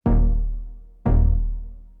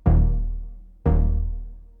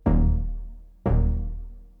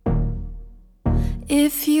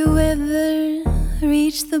If you ever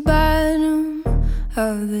reach the bottom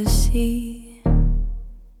of the sea,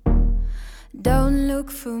 don't look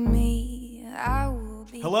for me, I will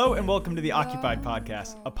be. Hello and welcome to the Occupied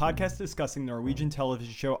Podcast, a podcast discussing the Norwegian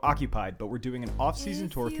television show Occupied, but we're doing an off-season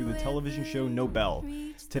tour through the television show Nobel.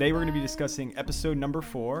 Today we're going to be discussing episode number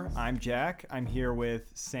 4. I'm Jack. I'm here with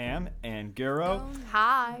Sam and Guro.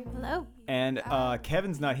 Hi. Hello. And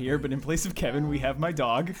Kevin's not here, but in place of Kevin, we have my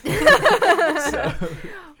dog.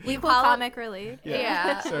 Equal comic relief.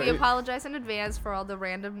 Yeah. We apologize in advance for all the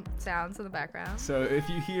random sounds in the background. So if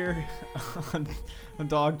you hear a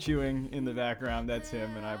dog chewing in the background, that's him,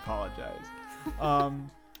 and I apologize.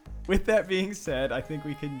 With that being said, I think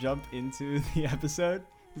we can jump into the episode.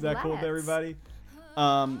 Is that cool with everybody?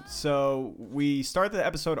 So we start the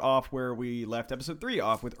episode off where we left episode 3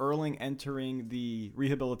 off, with Erling entering the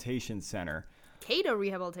rehabilitation center. Cato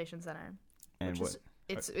Rehabilitation Center. And what?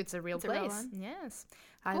 It's a real place. Yes.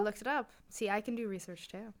 I looked it up. See, I can do research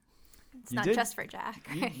too. It's not just for Jack.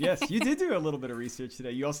 Right? Yes, you did do a little bit of research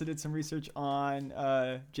today. You also did some research on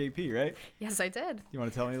JP, right? Yes, I did. You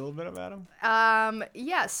want to tell me a little bit about him?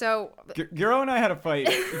 Yeah, so Guro and I had a fight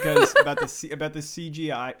because about the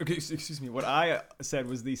CGI. Okay, excuse me. What I said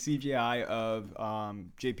was the CGI of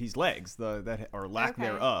JP's legs, that or lack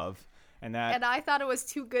thereof. And I thought it was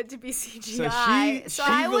too good to be CGI. So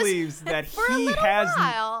she believes that he has.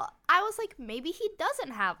 While, I was like, maybe he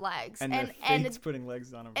doesn't have legs. And it's putting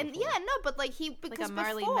legs on him. And before. yeah, no, but like because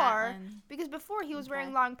before he was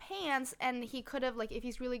wearing long pants, and he could have, like, if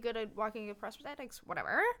he's really good at walking in prosthetics,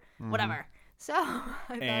 whatever. So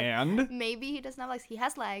I thought maybe he doesn't have legs. He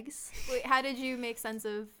has legs. Wait, how did you make sense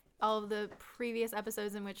of all of the previous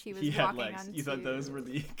episodes in which he was walking legs. on? You thought those were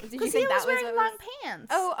the? Because he was wearing long pants.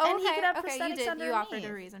 Oh, and okay. He could have prosthetics underneath. You offered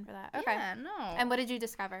a reason for that. Okay. Yeah, no. And what did you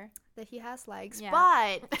discover? That he has legs. Yeah.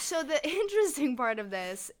 But so the interesting part of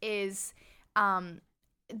this is, and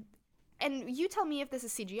you tell me if this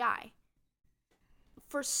is CGI.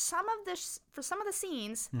 For some of the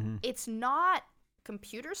scenes, it's not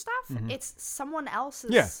computer stuff. It's someone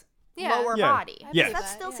else's lower body. Yes.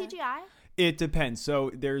 That's still CGI. It depends. So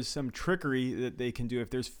there's some trickery that they can do if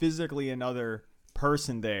there's physically another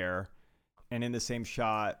person there and in the same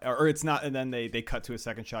shot, or it's not, and then they cut to a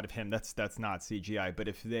second shot of him. That's not CGI. But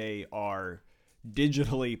if they are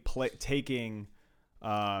digitally taking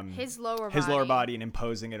his lower body and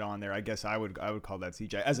imposing it on there, I guess I would call that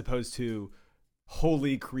CGI, as opposed to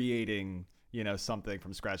wholly creating, something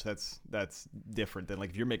from scratch. That's different than,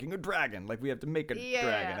 like, if you're making a dragon, like we have to make a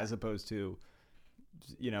dragon, as opposed to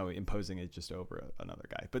imposing it just over another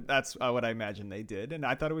guy. But that's what I imagine they did, and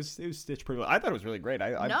I thought it was stitched pretty well. I thought it was really great.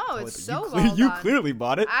 It's so well done. You clearly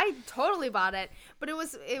bought it. I totally bought it, but it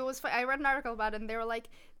was. I read an article about it, and they were like,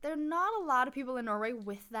 there are not a lot of people in Norway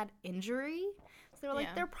with that injury. So they were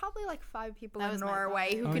like, there are probably like 5 people in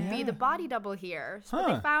Norway who could be the body double here. So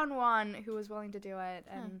they found one who was willing to do it,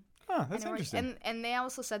 and that's interesting. And they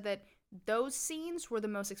also said that those scenes were the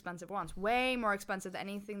most expensive ones, way more expensive than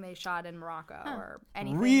anything they shot in Morocco or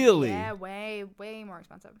anything. Really? Yeah, way more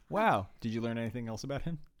expensive. Wow. Did you learn anything else about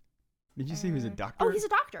him? Did you see he was a doctor? Oh, he's a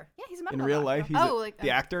doctor. Yeah, he's a medical in real doctor. life. The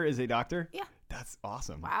actor is a doctor. Yeah, that's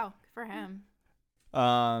awesome. Wow, good for him.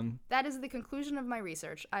 That is the conclusion of my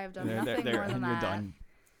research. I have done nothing more than you're that. Done.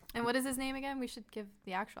 And what is his name again? We should give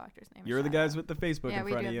the actual actor's name. You're the guys with the Facebook in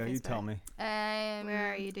front of you. You tell me.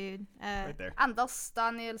 Where are you, dude? Right there. Anders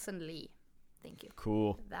Danielsen Lee. Thank you.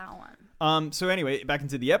 Cool. That one. So anyway, back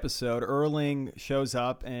into the episode. Erling shows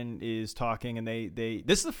up and is talking, and they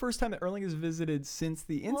this is the first time that Erling has visited since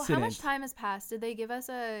the incident. Well, how much time has passed? Did they give us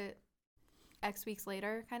a X weeks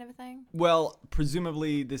later kind of a thing? Well,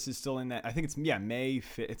 presumably this is still in that. I think it's May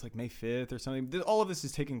 5th. It's like May 5th or something. All of this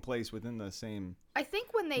is taking place within the same. I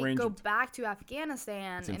think when they go back to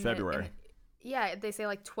Afghanistan, it's in February. They say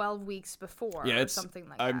like 12 weeks before or something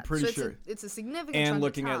like that. I'm pretty sure. It's a significant and chunk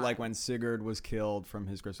looking of time. at like when Sigurd was killed from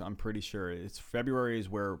his grave, I'm pretty sure it's February is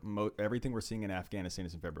where everything we're seeing in Afghanistan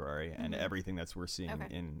is in February, and everything we're seeing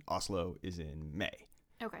in Oslo is in May.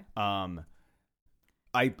 Okay.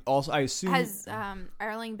 I assume has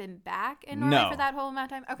Erling been back in Norway for that whole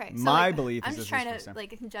amount of time? Okay, so my belief I'm is just trying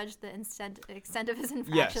to judge the extent of his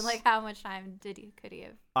infraction. Yes. Like how much time could he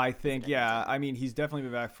have? I think I mean he's definitely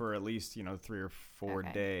been back for at least 3 or 4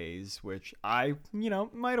 days, which I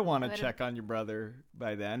might have wanted to check on your brother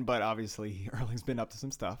by then, but obviously Erling's been up to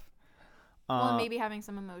some stuff. Well, maybe having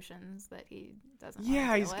some emotions that he doesn't.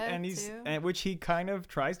 And which he kind of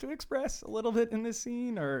tries to express a little bit in this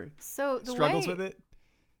scene, or struggles with it.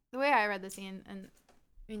 The way I read the scene,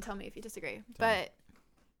 and tell me if you disagree, but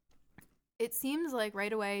it seems like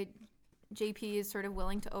right away JP is sort of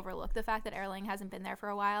willing to overlook the fact that Erling hasn't been there for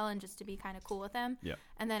a while and just to be kind of cool with him. Yeah.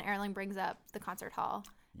 And then Erling brings up the concert hall.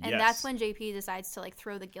 And Yes. that's when JP decides to like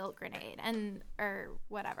throw the guilt grenade or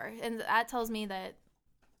whatever. And that tells me that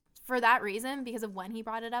for that reason, because of when he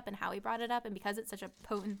brought it up and how he brought it up, and because it's such a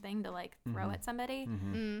potent thing to like throw at somebody,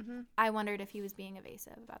 I wondered if he was being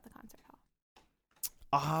evasive about the concert hall.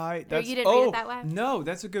 You didn't read it that way? No,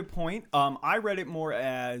 that's a good point. I read it more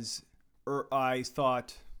as, I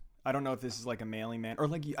thought, I don't know if this is like a manly man, or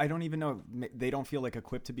like, I don't even know, they don't feel like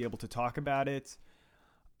equipped to be able to talk about it.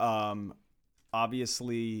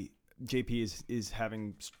 Obviously, JP is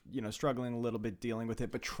having, struggling a little bit dealing with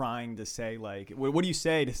it, but trying to say like, what do you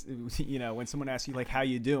say to, when someone asks you like, how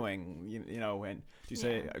you doing, and do you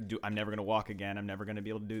say, I'm never going to walk again. I'm never going to be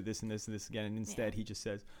able to do this and this and this again. And instead he just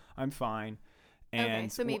says, I'm fine. And okay,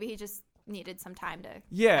 so maybe he just needed some time to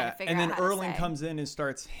and then Erling comes in and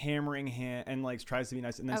starts hammering him and like tries to be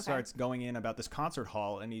nice and then starts going in about this concert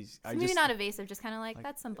hall and maybe not evasive, just kind of like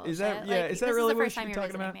that's some bullshit. Is that like, is that really what you're you're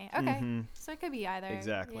talking about? me. Okay, so it could be either.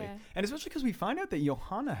 Exactly, yeah. And especially because we find out that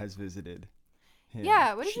Johanna has visited him.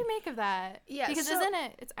 Yeah, what did you make of that? Yeah, because isn't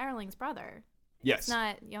it? It's Erling's brother. Yes, it's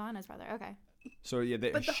not Johanna's brother. Okay. So yeah,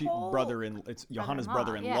 it's Johanna's brother-in-law,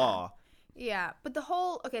 brother-in-law. Yeah, but the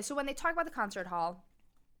whole so when they talk about the concert hall,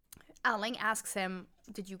 Erling asks him,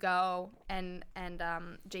 "Did you go?" And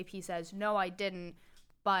JP says, "No, I didn't,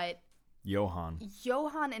 but Johan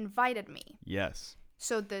invited me." Yes.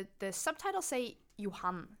 So the subtitles say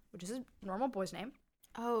Johan, which is a normal boy's name.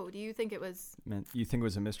 Oh, do you think it was? You think it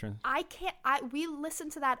was a mistress? I can't. We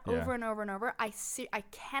listened to that over and over and over. I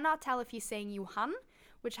cannot tell if he's saying Johan,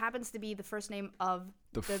 which happens to be the first name of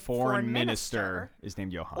the foreign minister is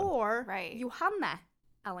named Johan, or Johanna,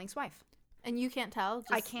 Erling's wife. And you can't tell?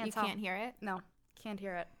 I can't tell. You can't hear it? No, can't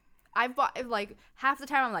hear it. I've bought, like, half the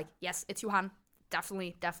time I'm like, yes, it's Johan.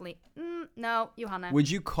 Definitely. No, Johanna. Would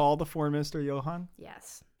you call the foreign minister Johan?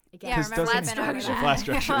 Yes. Again, yeah, remember flat we've been structure. over that. Flat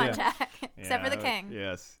structure, Come on, yeah. Jack. Except for the king.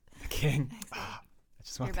 Yes. The king. I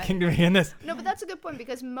just want You're the king to be in this. No, but that's a good point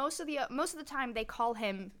because most of the time they call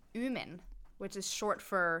him Umin, which is short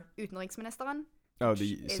for Utenriksministeren. Oh,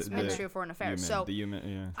 is Ministry of Foreign Affairs. So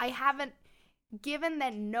I haven't, given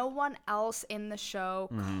that no one else in the show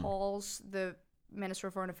calls the Minister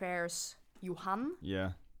of Foreign Affairs Johan.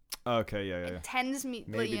 Yeah. Okay. Yeah. It tends me.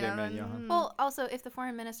 Maybe they meant Johan. Well, also, if the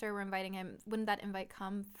foreign minister were inviting him, wouldn't that invite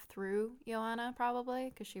come through Johanna probably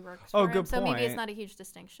because she works for him? Good so point. maybe it's not a huge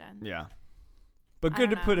distinction. Yeah. But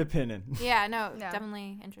good to put a pin in. Yeah, no,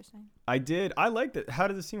 definitely interesting. I liked it. How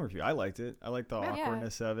did the scene work for you? I liked it. I liked the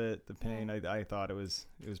awkwardness of it, the pain. I thought it was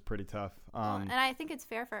pretty tough. And I think it's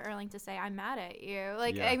fair for Erling to say, I'm mad at you.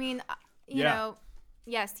 Like, Yeah. I mean, you know,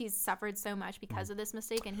 yes, he's suffered so much because of this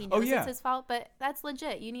mistake and he knows it's his fault, but that's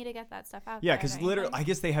legit. You need to get that stuff out there. Yeah, because literally, I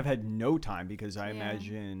guess they have had no time because I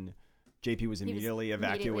imagine JP was immediately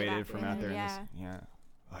evacuated from out there.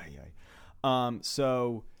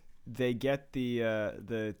 So they get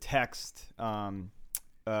the text.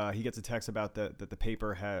 He gets a text about that the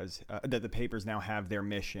paper has that the papers now have their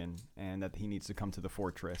mission and that he needs to come to the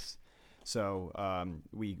fortress. So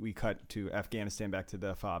we cut to Afghanistan, back to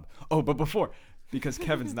the fob. Oh, but before, because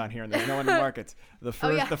Kevin's not here and there's no one to mark it. The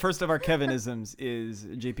first of our Kevinisms is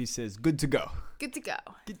JP says, "Good to go." Good to go.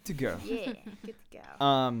 Good to go. Yeah, good to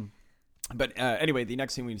go. But anyway, the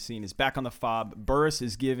next thing we've seen is back on the fob. Burris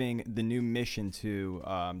is giving the new mission to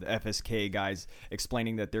the FSK guys,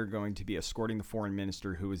 explaining that they're going to be escorting the foreign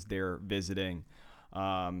minister who is there visiting.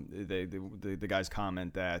 The guys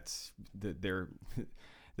comment that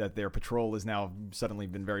their patrol is now suddenly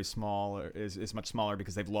been very small, is much smaller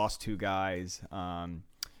because they've lost two guys.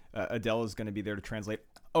 Adela is going to be there to translate.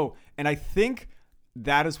 Oh, and I think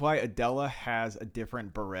that is why Adela has a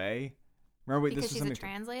different beret. Remember, because this is she's a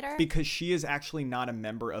translator? Because she is actually not a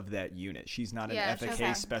member of that unit. She's not an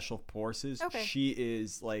FAK Special Forces. Okay. She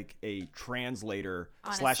is like a translator /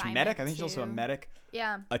 On medic. assignment I think she's also a medic.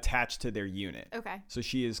 Yeah. Attached to their unit. Okay. So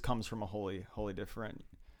she comes from a wholly different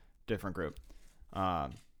group.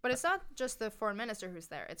 But it's not just the foreign minister who's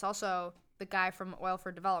there. It's also the guy from Oil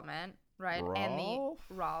for Development, right?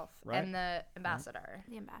 Rolf, and the ambassador.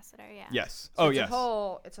 The ambassador, yeah. Yes. So yes.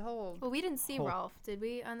 It's a whole. Well, we didn't see Rolf, did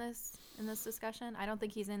we, in this discussion? I don't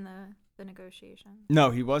think he's in the negotiation.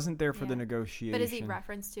 No, he wasn't there for the negotiation. But is he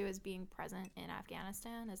referenced to as being present in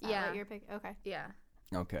Afghanistan? Is that what you're picking? Okay. Yeah.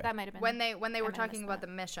 Okay. That might have been when they were talking about the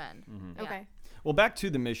mission. Mm-hmm. Yeah. Okay. Well, back to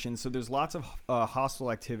the mission. So there's lots of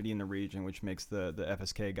hostile activity in the region, which makes the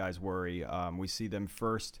FSK guys worry. We see them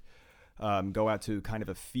first go out to kind of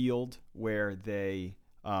a field where they,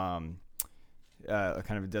 a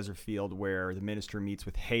kind of a desert field where the minister meets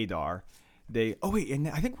with Haydar. and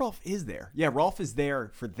I think Rolf is there. Yeah, Rolf is there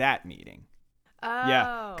for that meeting. Oh.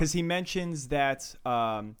 Yeah, because he mentions that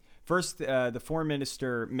first the foreign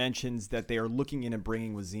minister mentions that they are looking into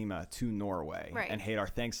bringing Wazima to Norway, Right. and Haydar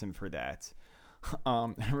thanks him for that.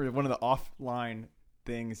 One of the offline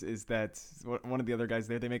things is that one of the other guys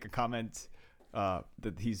there, they make a comment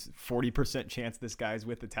that he's 40% chance this guy's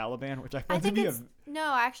with the Taliban, which I I find to think be it's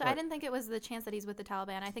no, actually, I What? didn't think it was the chance that he's with the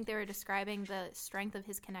Taliban. I think they were describing the strength of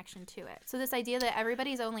his connection to it. So this idea that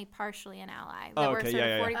everybody's only partially an ally, that Oh, we're okay, sort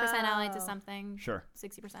yeah, of yeah, 40% allied to Oh. something, Sure.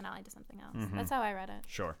 60% allied to something else. Mhm. That's how I read it.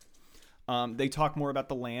 Sure. They talk more about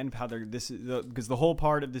the land, how they're because the whole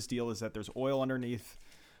part of this deal is that there's oil underneath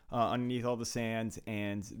all the sand,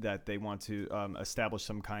 and that they want to establish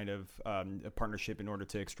some kind of a partnership in order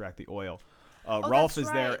to extract the oil. Rolf that's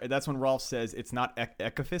is there. right. That's when Rolf says it's not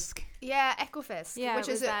Ekofisk. Yeah, Ekofisk, Yeah, which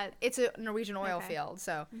it is was that. it's a Norwegian oil Okay. field,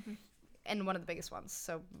 so and one of the biggest ones.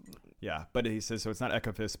 So Yeah, but he says so it's not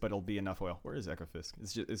Ekofisk, but it'll be enough oil. Where is Ekofisk?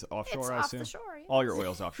 It's offshore, it's I off assume. the shore. Yes. All your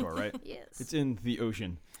oil's offshore, right? Yes. It's in the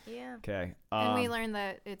ocean. Yeah. Okay. And we learned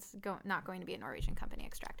that it's not going to be a Norwegian company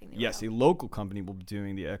extracting the Yes, oil. a local company will be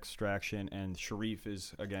doing the extraction, and Sharif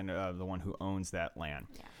is again the one who owns that land.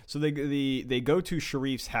 Yeah. So they go to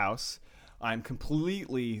Sharif's house. I'm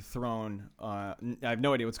completely thrown. I have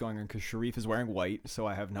no idea what's going on because Sharif is wearing white, so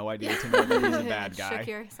I have no idea to know that he's a bad guy. Shook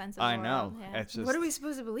your sense of I the know. world, yeah. It's just, What are we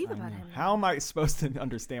supposed to believe I about know. him? How am I supposed to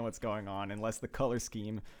understand what's going on unless the color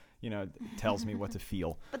scheme, tells me what to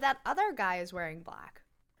feel? But that other guy is wearing black.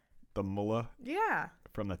 The mullah Yeah.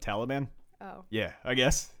 from the Taliban. Oh. Yeah, I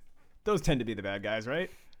guess those tend to be the bad guys, right?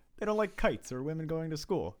 They don't like kites or women going to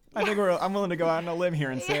school. I'm willing to go out on a limb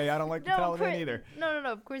here and say I don't like the of Taliban course- either. No.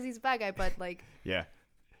 Of course he's a bad guy, but like, Yeah.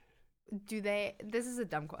 do they? This is a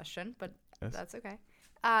dumb question, but Yes. that's okay.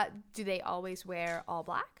 Do they always wear all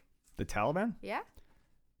black? The Taliban? Yeah.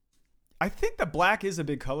 I think that black is a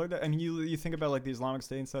big color. You think about like the Islamic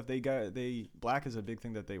State and stuff. Black is a big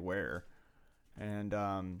thing that they wear, and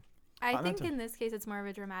I not think to- in this case it's more of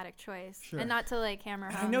a dramatic choice, Sure. and not to like hammer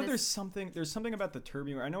and home. I know this- there's something about the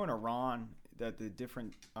turban. I know in Iran that the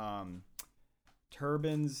different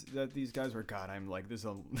turbans that these guys wear. God, I'm like this.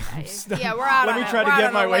 Yeah, we're out Let on me a- try we're to out get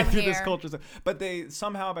on my a way limb through this here. culture stuff. But they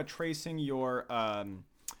somehow about tracing your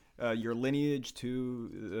lineage to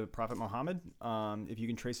the Prophet Muhammad. If you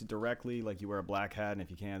can trace it directly, like you wear a black hat, and if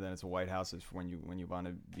you can, then it's a white house. It's when you want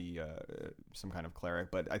to be some kind of cleric.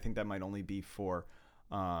 But I think that might only be for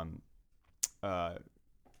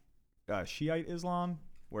Shiite Islam.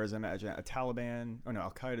 Whereas I imagine a Taliban, Al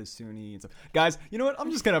Qaeda is Sunni and stuff. Guys, you know what?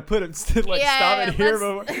 I'm just gonna put it stop it here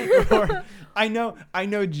before I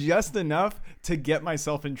know just enough to get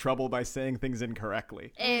myself in trouble by saying things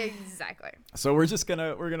incorrectly. Exactly. So we're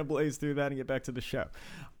gonna blaze through that and get back to the show.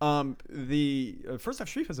 First off,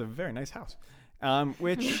 Sharif has a very nice house,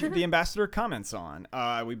 which the ambassador comments on.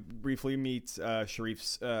 We briefly meet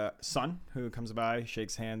Sharif's son, who comes by,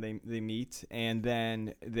 shakes hand. They meet, and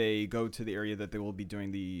then they go to the area that they will be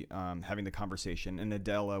doing the having the conversation, and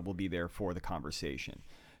Adela will be there for the conversation.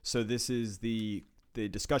 So this is the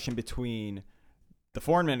discussion between the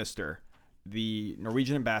foreign minister, the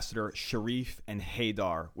Norwegian ambassador, Sharif, and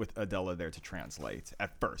Haydar, with Adela there to translate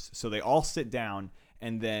at first. So they all sit down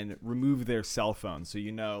and then remove their cell phones. So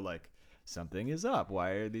like something is up. Why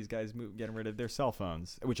are these guys getting rid of their cell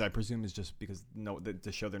phones? Which I presume is just because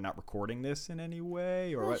to show they're not recording this in any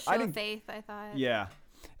way, or what? show faith, I thought. Yeah,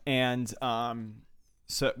 and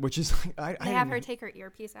so which is I They have her take her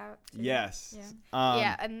earpiece out. Too. Yes. Yeah.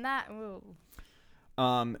 Yeah, and that. Ooh.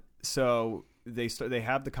 So they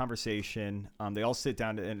have the conversation. They all sit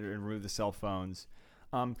down and remove the cell phones.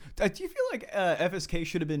 Do you feel like FSK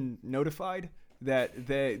should have been notified that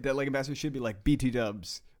like ambassadors should be like BT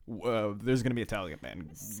Dubs? There's going to be a Taliban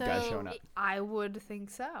guy showing up. I would think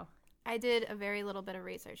so. I did a very little bit of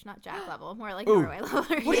research, not Jack level, more like Ooh. Norway level.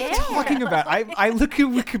 What are you talking about? I look at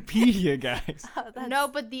Wikipedia, guys. No,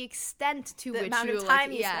 but the extent to the which amount you of time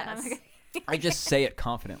like, you spent. yes. I just say it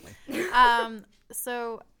confidently.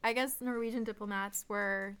 So I guess Norwegian diplomats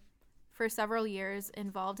were, for several years,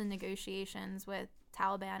 involved in negotiations with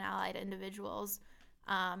Taliban allied individuals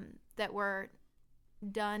that were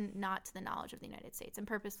done not to the knowledge of the United States, and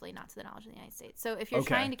purposefully not to the knowledge of the United States. So if you're Okay.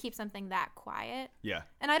 trying to keep something that quiet, Yeah.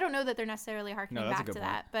 and I don't know that they're necessarily harkening that's a back good to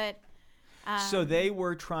point. that, but So they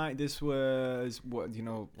were trying. This was what like this was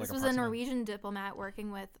a approximately- Norwegian diplomat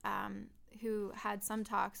working with who had some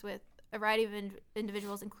talks with a variety of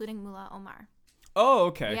individuals, including Mullah Omar. Oh,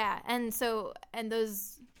 okay. Yeah, and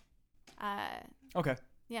those. Okay.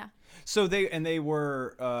 Yeah. So they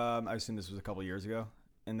were. I assume this was a couple years ago,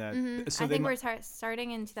 And that I think we're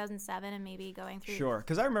starting in 2007 and maybe going through. Sure,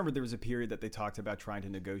 because I remember there was a period that they talked about trying to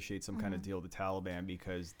negotiate some kind of deal with the Taliban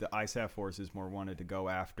because the ISAF forces more wanted to go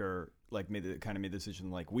after, like, made the decision,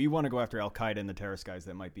 like, we want to go after Al Qaeda and the terrorist guys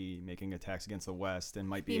that might be making attacks against the West and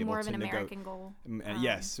might be able more of to an American goal.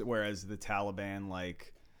 Yes, whereas the Taliban,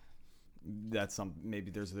 like, that's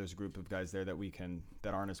maybe there's a group of guys there that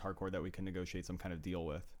aren't as hardcore that we can negotiate some kind of deal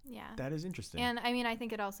with. Yeah, that is interesting. And I mean, I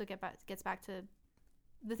think it also gets back to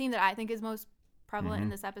the theme that I think is most prevalent in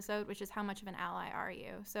this episode, which is how much of an ally are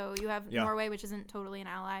you? So you have Norway, which isn't totally an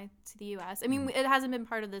ally to the U.S. I mean, it hasn't been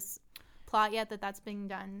part of this plot yet that's being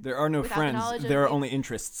done. There are no friends. There are only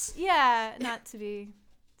interests. Yeah, not to be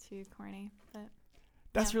too corny, but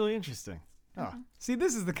that's really interesting. Oh, see,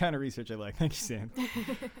 this is the kind of research I like. Thank you, Sam.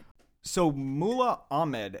 So Mullah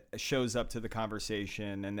Ahmed shows up to the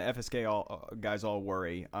conversation, and the FSK guys all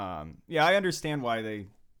worry. Yeah, I understand why they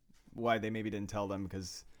maybe didn't tell them,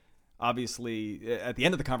 because obviously at the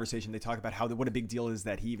end of the conversation they talk about what a big deal is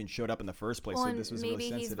that he even showed up in the first place. Well, so this was maybe really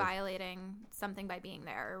sensitive. he's violating something by being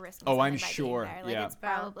there or risking. Oh, I'm something by sure. Being there. Like, yeah, it's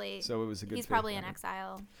probably. So it was a good. He's probably in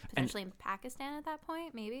exile, potentially in Pakistan at that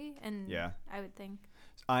point, maybe. And yeah, I would think.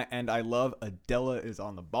 I love Adela is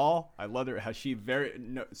on the ball. I love how she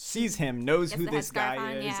sees him, knows who this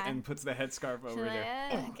guy is, and puts the headscarf over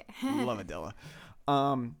there. Okay. Love Adela.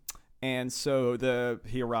 And so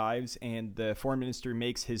he arrives, and the foreign minister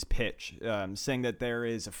makes his pitch, saying that there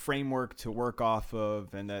is a framework to work off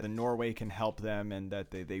of, and that Norway can help them, and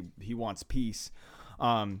that he wants peace.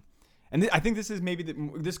 And I think this is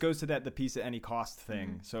this goes to the peace at any cost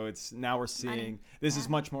thing. So we're seeing this is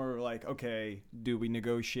much more like, okay, do we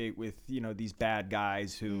negotiate with these bad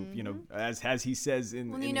guys who as he says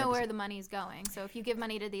in where the money's going. So if you give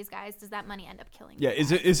money to these guys, does that money end up killing? Yeah,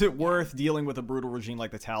 is it worth dealing with a brutal regime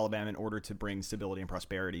like the Taliban in order to bring stability and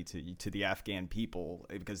prosperity to the Afghan people,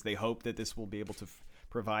 because they hope that this will be able to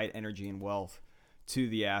provide energy and wealth to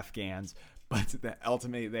the Afghans, but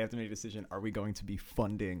ultimately they have to make a decision: are we going to be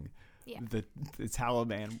funding the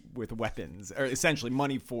Taliban with weapons, or essentially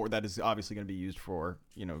money that is obviously going to be used for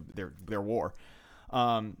their war?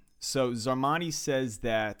 So Zarmani says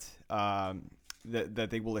that that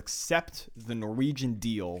they will accept the Norwegian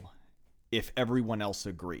deal if everyone else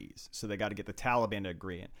agrees. So they got to get the Taliban to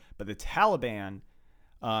agree. But the Taliban,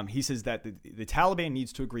 he says that the Taliban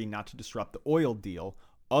needs to agree not to disrupt the oil deal.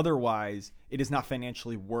 Otherwise, it is not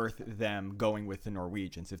financially worth them going with the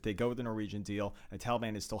Norwegians. If they go with the Norwegian deal and the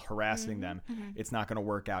Taliban is still harassing them, it's not going to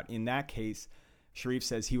work out. In that case, Sharif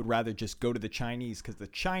says he would rather just go to the Chinese, because the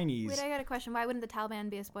Chinese... Wait, I got a question. Why wouldn't the Taliban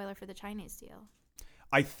be a spoiler for the Chinese deal?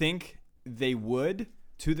 I think they would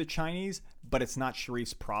to the Chinese, but it's not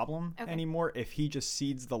Sharif's problem anymore. If he just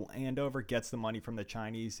cedes the land over, gets the money from the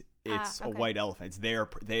Chinese, it's a white elephant. It's they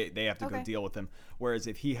have to go deal with them. Whereas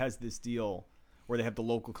if he has this deal where they have the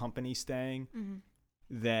local company staying,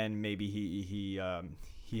 then maybe he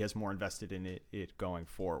has more invested in it going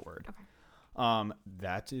forward.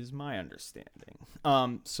 That is my understanding.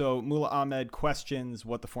 So Mullah Ahmed questions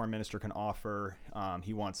what the foreign minister can offer.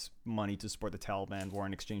 He wants money to support the Taliban war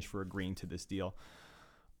in exchange for agreeing to this deal.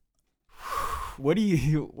 What do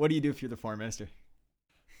you do if you're the foreign minister?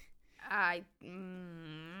 I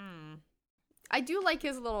do like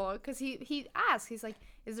his little, because he asks, he's like,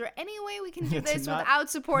 is there any way we can do this without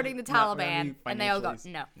supporting the Taliban? And they all go,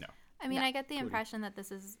 no. I mean, I get the impression that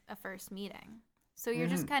this is a first meeting. So you're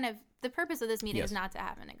just kind of, the purpose of this meeting is not to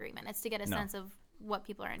have an agreement. It's to get a sense of what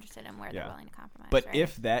people are interested in, where they're willing to compromise. But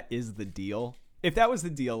if that is the deal, if that was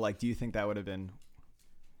the deal, like, do you think that would have been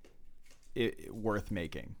worth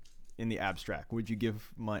making in the abstract? Would you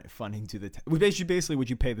give funding to basically, would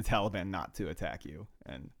you pay the Taliban not to attack you?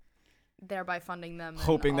 And thereby funding them,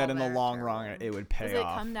 hoping that in the long run it would pay off. Does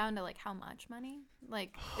it come down to, like, how much money?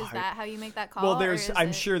 Like, is that how you make that call? Well,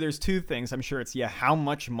 I'm sure there's two things. I'm sure it's how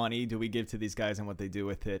much money do we give to these guys and what they do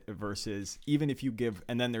with it, versus even if you give,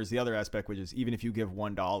 and then there's the other aspect, which is even if you give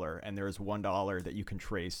 $1 and there is $1 that you can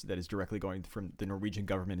trace that is directly going from the Norwegian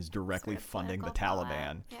government is directly funding the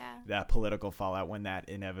Taliban. That political fallout when that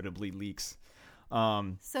inevitably leaks.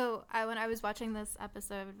 So when I was watching this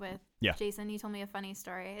episode with Jason, you told me a funny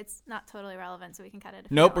story. It's not totally relevant, so we can cut it.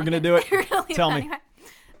 Nope, we're going to do it. Really Tell me.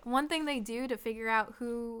 One thing they do to figure out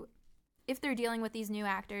if they're dealing with these new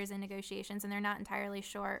actors in negotiations and they're not entirely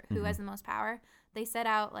sure who has the most power, they set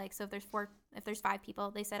out, like, so if there's 5 people,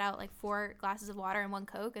 they set out like 4 glasses of water and 1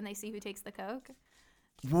 Coke, and they see who takes the Coke.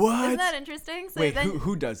 What? Isn't that interesting? So wait,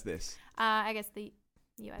 who does this? I guess the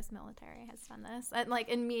U.S. military has done this, like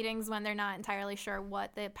in meetings when they're not entirely sure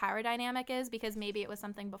what the power dynamic is, because maybe it was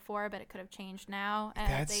something before, but it could have changed now.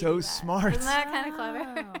 That's so smart. Isn't that kind of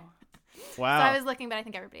clever? Wow. So I was looking, but I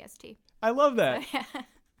think everybody has tea. I love that. Yeah. That's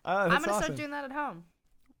I'm gonna awesome. start doing that at home.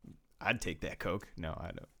 I'd take that Coke. No,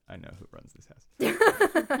 I know who runs this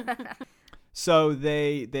house. So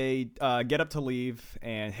they get up to leave,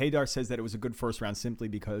 and Haydar says that it was a good first round simply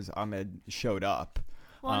because Ahmed showed up.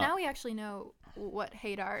 Well, now we actually know what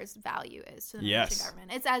Haydar's value is to the Yes. Norwegian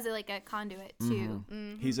government. It's as a conduit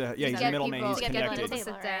to. He's a He's a middleman. He's to get people to connected. the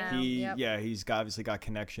table, Sit down. right? He's obviously got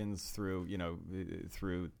connections through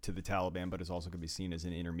to the Taliban, but is also going to be seen as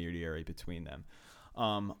an intermediary between them.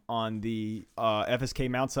 On the FSK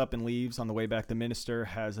mounts up and leaves. On the way back, the minister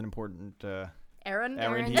has an important Aaron.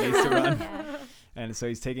 errand he needs to run. Yeah. And so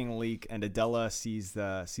he's taking a leak, and Adela sees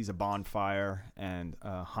a bonfire, and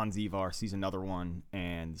Hans Ivar sees another one,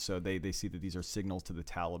 and so they see that these are signals to the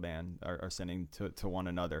Taliban are sending to one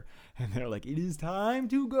another, and they're like, "It is time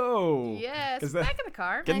to go." Yes, 'Cause that- back in the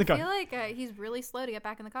car. Get in the I car. feel like he's really slow to get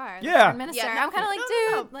back in the car. Yeah. Foreign minister. Yeah, no, I'm kind of like,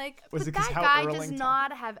 no. dude, like, Was it But 'cause that how guy Erling does talked?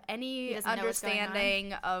 not have He any doesn't know what's going on.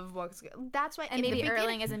 understanding of what's. That's why. and in the maybe beginning-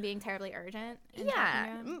 Erling isn't being terribly urgent. in Yeah,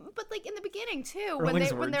 talking to him. but like in the beginning too,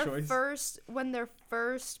 Erling's when word they're choice.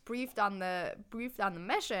 first briefed on the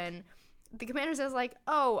mission, the commander says like,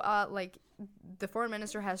 oh, like the foreign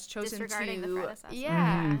minister has chosen Disregarding the to, predecessor.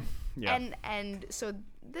 yeah, Yeah. and so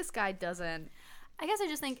this guy doesn't. I guess I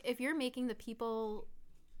just think if you're making the people,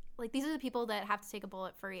 like, these are the people that have to take a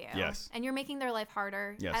bullet for you. Yes. And you're making their life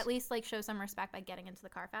harder. Yes. At least, like, show some respect by getting into the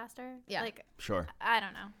car faster. Yeah. Like, Sure. I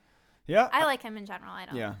don't know. Yeah. I like him in general. I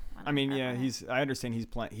don't. Yeah. wanna I mean, hurt yeah. him. I understand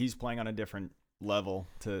he's playing on a different level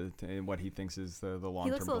to what he thinks is the long He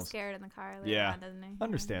term looks a little goals. scared in the car. Later Yeah. on, doesn't he?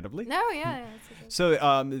 Understandably. No, yeah. It's okay.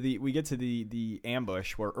 So we get to the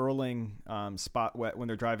ambush where Erling when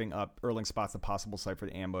they're driving up, Erling spots the possible site for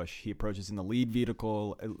the ambush. He approaches in the lead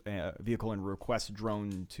vehicle and requests a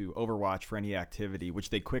drone to overwatch for any activity, which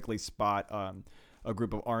they quickly spot a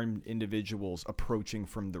group of armed individuals approaching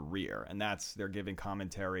from the rear, and they're giving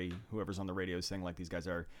commentary. Whoever's on the radio is saying like these guys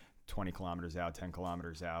are 20 kilometers out, 10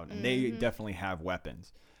 kilometers out, and they definitely have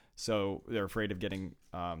weapons. So they're afraid of getting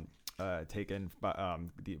taken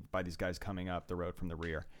by these guys coming up the road from the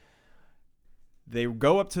rear. They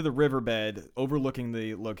go up to the riverbed overlooking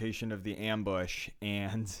the location of the ambush,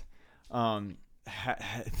 and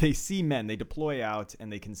they see men. They deploy out,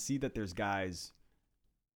 and they can see that there's guys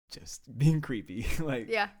just being creepy, like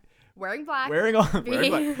Yeah, wearing black. wearing black,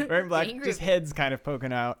 Being just creepy. heads kind of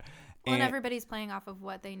poking out. Well, and everybody's playing off of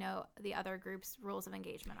what they know the other group's rules of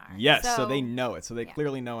engagement are. Yes, so they know it. So they yeah.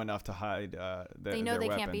 clearly know enough to hide They know their they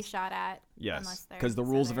weapons. can't be shot at. Yes, unless they're because the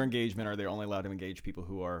rules of southern. engagement are they're only allowed to engage people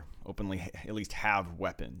who are openly, at least have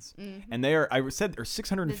weapons. Mm-hmm. And I said there's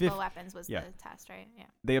 650. Visible weapons was Yeah. the test, right? Yeah.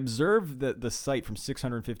 They observe the site from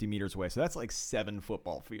 650 meters away. So that's like 7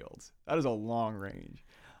 football fields. That is a long range.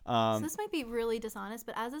 So this might be really dishonest,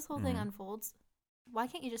 but as this whole thing unfolds, why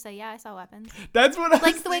can't you just say, "Yeah, I saw weapons," That's what I was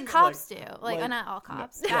like the way thinking, cops do? Like, like- not all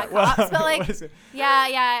cops, No, bad well, cops, but like, what is it? yeah,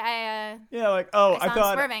 I Yeah, like, oh, saw I him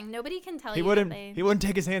thought swerving. Nobody can tell he you wouldn't. that they, He wouldn't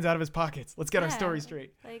take his hands out of his pockets. Let's get our Yeah, story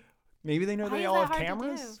straight. like. Maybe they know Why they is all that have hard to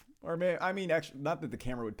cameras, or actually, not that the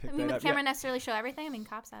camera would pick I mean, that would up. the camera necessarily show everything? I mean,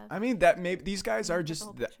 cops have. I mean that maybe these guys are Look at just the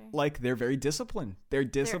whole picture. like they're very disciplined. They're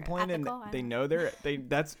disciplined and ethical, I they don't know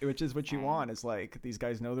that's which is what you Right. want. Is like these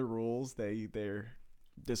guys know the rules. They're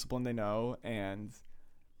disciplined. They know, and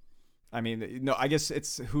I mean, no, I guess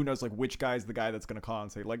it's who knows like which guy's the guy that's going to call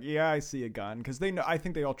and say like, yeah, I see a gun, because they know. I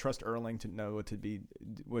think they all trust Erling to know what to do,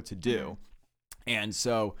 Mm-hmm. and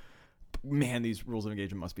so. Man, these rules of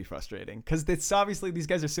engagement must be frustrating because it's obviously these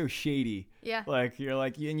guys are so shady. Yeah. Like you're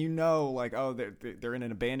like, and you know, like, oh, they're in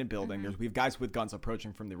an abandoned building. We have guys with guns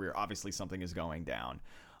approaching from the rear. Obviously, something is going down.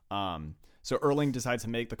 So Erling decides to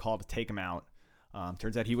make the call to take him out.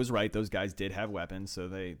 Turns out he was right. Those guys did have weapons, so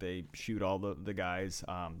they shoot all the guys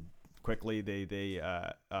quickly. They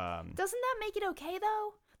Doesn't that make it okay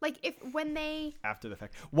though? Like when they after the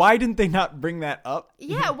fact. Why didn't they not bring that up?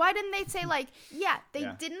 yeah, why didn't they say like yeah they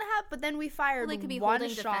Yeah. didn't have, but then we fired Well, they could be one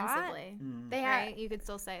holding shot. defensively, They had right? You could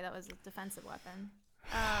still say that was a defensive weapon.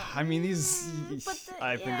 I mean, these. but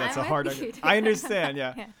I think yeah, that's a I'm hard. with you, I understand.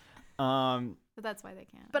 Yeah. Yeah. But that's why they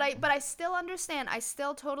can't. But I still understand. I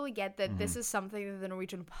still totally get that Mm-hmm. this is something that the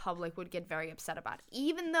Norwegian public would get very upset about,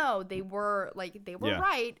 even though they were Yeah.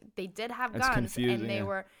 right. They did have It's guns, confusing, and they yeah.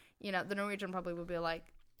 were the Norwegian public would be like,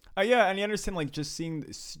 Yeah, and you understand, like, just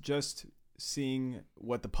seeing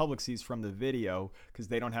what the public sees from the video, because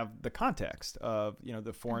they don't have the context of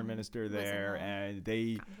the foreign minister there, and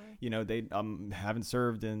they they haven't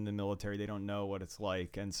served in the military. They don't know what it's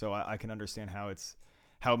like, and so I can understand how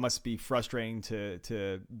it must be frustrating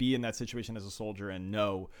to be in that situation as a soldier and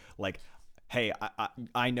know, like, hey,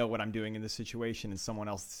 I know what I'm doing in this situation, and someone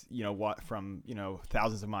else, what from,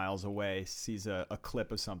 thousands of miles away sees a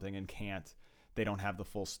clip of something and they don't have the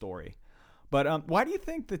full story. But why do you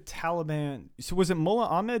think the Taliban, so was it Mullah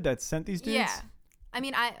Ahmed that sent these dudes? Yeah. I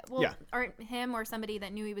mean, or him or somebody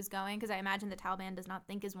that knew he was going, because I imagine the Taliban does not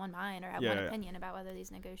think as one mind or have one opinion about whether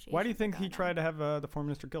these negotiations. Why do you think he tried to have the foreign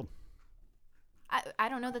minister killed? I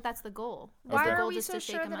don't know that that's the goal. Why the are goal we just so to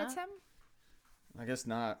shake sure him that up? it's him? I guess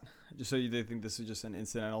not. Just so they think this is just an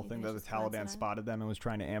incidental thing that the it's just Taliban coincidence? spotted them and was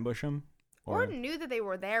trying to ambush him? Or knew that they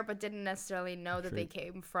were there, but didn't necessarily know that True. they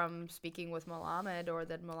came from speaking with Muhammad, or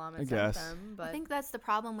that Muhammad I sent guess. them. But I think that's the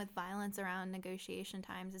problem with violence around negotiation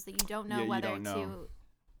times, is that you don't know Yeah, you whether don't know.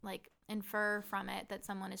 to infer from it that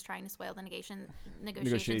someone is trying to sway the negotiations or if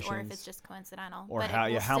Negotiations. it's just coincidental. Or But it how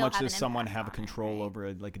will how still much have does an someone impact have on it, control right? over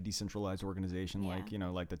a decentralized organization Yeah.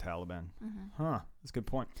 like the Taliban? Mhm. Huh, that's a good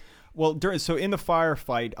point. Well, so in the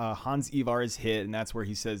firefight, Hans Ivar is hit, and that's where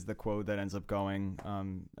he says the quote that ends up going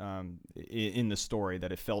in the story,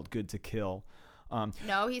 that it felt good to kill.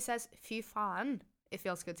 no, he says, "Fy fan, it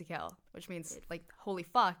feels good to kill," which means holy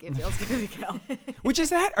fuck, it feels good to kill. Which is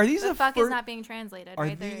that? Are these The the fuck fir- is not being translated, Are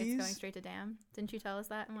right? There, it's going these- straight to damn. Didn't you tell us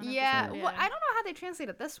that in one Yeah, episode? well, I don't know how they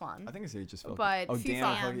translated this one. I think it just felt But good. Oh, fy damn,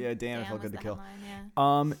 fan. it felt, yeah, damn, it felt was good to the kill.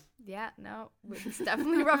 headline, yeah. Yeah, no, it's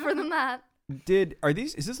definitely rougher than that.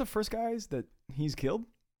 Is this the first guys that he's killed?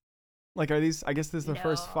 I guess this is the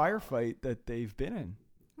first No. firefight that they've been in.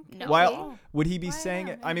 No, While would he be Why saying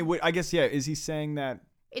not? it? I mean, I guess, yeah. Is he saying that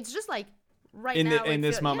it's just right in now. in it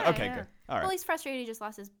this feel- moment? yeah, Okay, yeah. good. All right. Well, he's frustrated. He just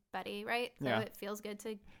lost his buddy, right? So Yeah. it feels good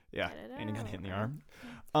to Yeah, get it and he got hit in the out.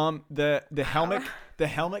 arm. The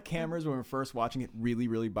helmet cameras when we were first watching it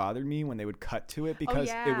really bothered me when they would cut to it, because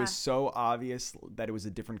it yeah. was so obvious that it was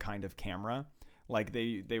a different kind of camera. Like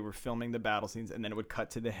they were filming the battle scenes, and then it would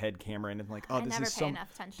cut to the head camera, and it's like, oh, I this never is pay so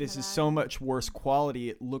enough attention this to is that. so much worse quality.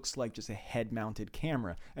 It looks like just a head-mounted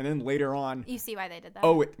camera. And then later on, You see why they did that?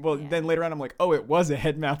 yeah. Yeah. Then later on, I'm like, oh, it was a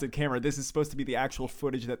head-mounted camera. This is supposed to be the actual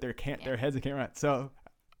footage that their heads are camera. So,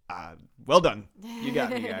 well done, you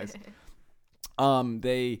got me, guys.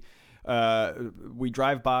 We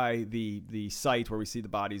drive by the site where we see the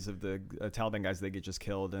bodies of the Taliban guys. They get just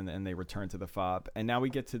killed, and they return to the fob. And now we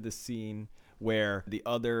get to the scene where the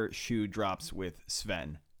other shoe drops with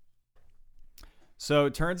Sven. So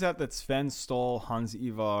it turns out that Sven stole Hans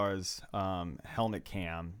Ivar's helmet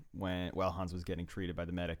cam while Hans was getting treated by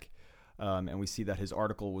the medic. And we see that his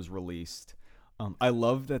article was released. I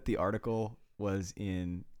love that the article was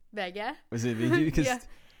in... Vega. Was it because Yeah.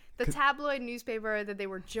 The tabloid newspaper that they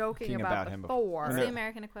were joking about him before. What's Yeah. the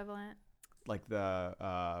American equivalent? like the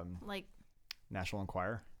Like, National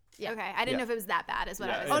Enquirer? Yeah. okay, I didn't know if it was that bad. Is what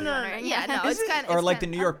Yeah, I was. yeah. Oh, no. wondering. Yeah, no. Is It's it? kind Or like the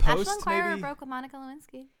New York Post, National Enquirer maybe? broke with Monica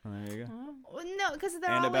Lewinsky. Oh, there you go. Well, no, because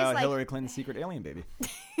they're And always about like... Hillary Clinton's secret alien baby.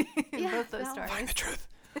 Yeah, Both those no. stories. Find the truth.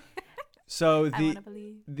 So I want to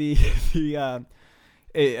believe. the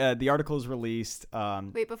article is released.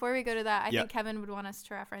 Wait, before we go to that, I Yeah. think Kevin would want us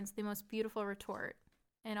to reference the most beautiful retort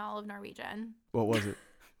in all of Norwegian. What was it?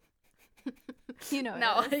 You know.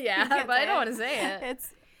 No, it is. yeah, You can't but I say don't want to say it. It's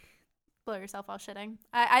blow yourself while shitting.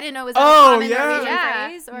 I didn't know, was that Oh, a common yeah. Norwegian Yeah.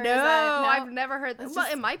 phrase? Or No, is that, I've never heard that. It's Well,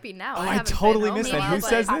 just- it might be now. Oh, I haven't been totally home missed in a that. while, Who but-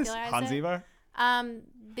 says this? popularized Hans it. Ivar?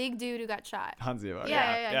 Big dude who got shot. Hans Ivar.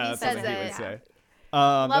 Yeah, he that's says something he would it. say.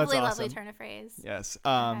 Lovely, that's lovely awesome. turn of phrase. Yes.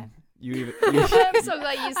 Okay. I'm so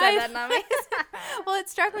glad you said I- that, Nami. Well, it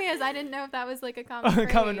struck me as I didn't know if that was like a common phrase.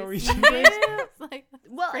 Common Norwegian Yeah. phrase. It's like,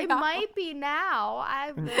 Well, it Wow. might be now.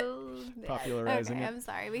 I will. Popularizing okay, it. I'm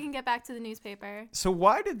sorry. We can get back to the newspaper. So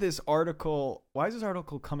why is this article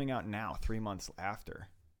coming out now, 3 months after?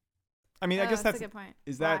 I mean, I guess that's a good point.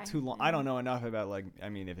 is that Why? too long? I don't know enough about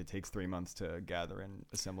if it takes 3 months to gather and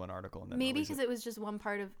assemble an article and then Maybe release because it was just one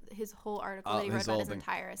part of his whole article Oh, that he wrote his about whole his thing.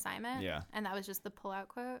 entire assignment. Yeah. And that was just the pull-out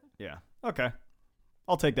quote. Yeah. Okay.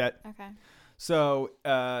 I'll take that. Okay. So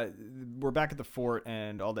we're back at the fort,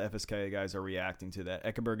 and all the FSK guys are reacting to that.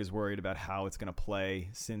 Eckenberg is worried about how it's going to play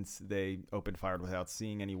since they opened fire without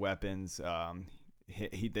seeing any weapons.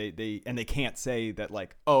 They can't say that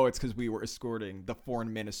it's because we were escorting the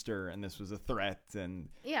foreign minister and this was a threat, and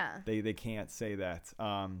Yeah. they can't say that.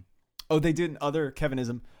 They did other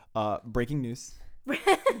Kevinism. Breaking news.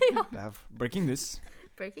 Breaking news.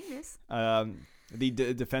 Breaking news. The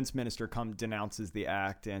defense minister denounces the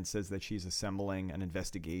act and says that she's assembling an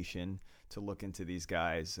investigation to look into these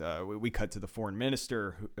guys. We cut to the foreign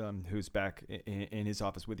minister who's back in his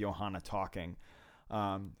office with Johanna talking,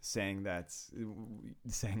 saying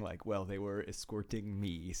well, they were escorting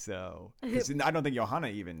me. So 'cause I don't think Johanna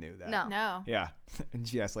even knew that. No. No. Yeah. And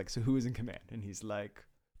she asked so who is in command? And he's like,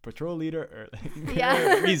 patrol leader Erling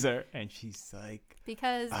Yeah. Reeser, and she's like,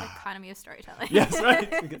 Because economy of storytelling. yes,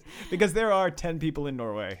 right, because there are 10 people in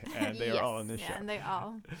Norway, and they are all in this Yeah, show. and they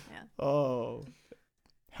all. Yeah. Oh,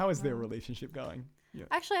 how is their relationship going? Yeah.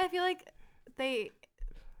 Actually, I feel like they.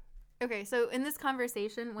 Okay, so in this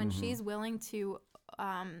conversation, when Mm-hmm. she's willing to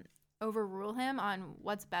overrule him on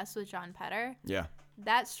what's best with John Petter, Yeah.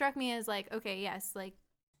 that struck me as like, okay, yes, like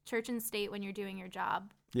church and state when you're doing your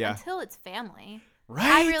job. Yeah. Until it's family. Right.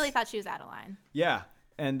 I really thought she was out of line. Yeah,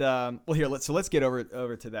 and well, here let's get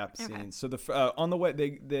over to that scene. Okay. So on the way,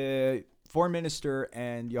 the foreign minister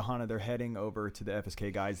and Johanna, they're heading over to the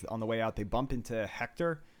FSK guys. On the way out, they bump into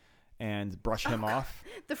Hector and brush him off.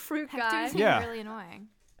 The fruit guy. Hector's Yeah. really annoying.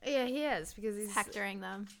 Yeah, he is because he's Hectoring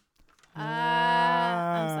them.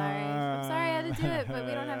 I'm sorry. I'm sorry I had to do it, but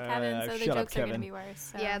we don't have Kevin, so the Shut up, jokes are going to Kevin. be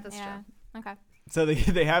worse. So, Yeah, that's true. Okay. So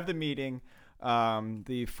they have the meeting.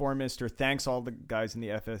 The foreign minister thanks all the guys in the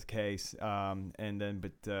FSK, and then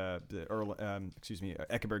the Earl,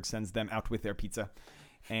 Eckenberg sends them out with their pizza,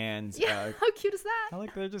 and yeah. How cute is that? I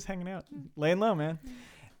like they're just hanging out, laying low, man.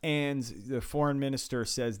 And the foreign minister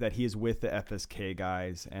says that he is with the FSK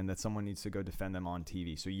guys and that someone needs to go defend them on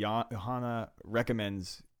TV. So Johanna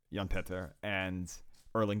recommends Jan Petter, and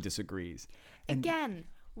Erling disagrees. And Again,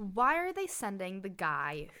 why are they sending the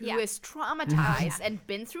guy who Yeah. is traumatized and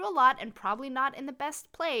been through a lot and probably not in the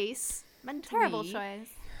best place mentally? Terrible choice.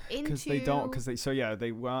 because they don't, because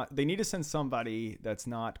they need to send somebody that's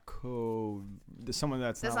not someone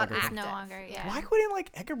that's That's not not like active. No longer, yeah. why couldn't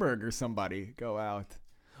like Eckerberg or somebody go out?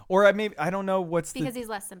 Or I don't know what's Because he's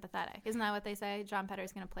less sympathetic. Isn't that what they say? John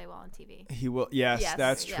Petter's going to play well on TV. he will. Yes, Yes,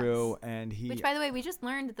 that's yes. true. And he. Which, by the way, we just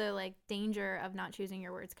learned the like danger of not choosing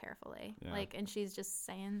your words carefully. Yeah. Like, and she's just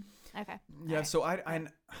saying, okay. Yeah. Alright. So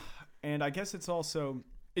and I guess it's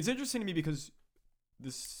interesting to me because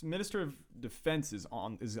this Minister of Defense is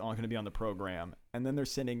going to be on the program, and then they're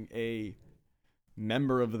sending a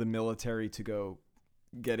member of the military to go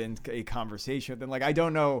get in a conversation with them. Like, I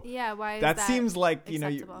don't know. Yeah, why is That seems like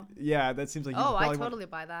acceptable? that seems like. Oh, I totally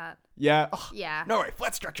buy that. Yeah. Oh, Yeah. no way.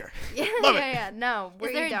 Flat structure. Yeah, Love yeah, it. yeah. No, Is,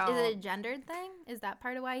 where there, you don't. is it a gendered thing? Is that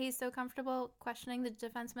part of why he's so comfortable questioning the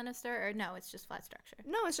defense minister? Or no, it's just flat structure?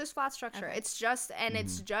 No, it's just flat structure. Okay. It's just, and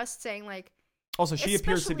it's just saying like, Also, she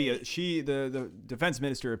appears to be Especially- the defense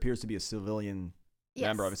minister appears to be a civilian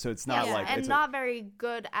member of it, so it's not yes, like and it's not very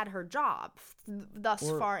good at her job thus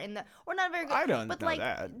Or- far or not very good. I don't but know like,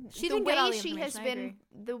 that. She the didn't get all way the she has information,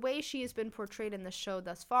 I been, the way she has been portrayed in the show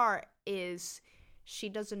thus far is she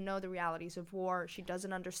doesn't know the realities of war. She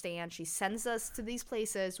doesn't understand. She sends us to these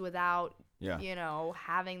places without,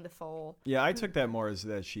 having the full. Yeah, I took that more as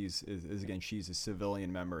that she's a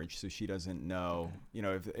civilian member, and so she doesn't know.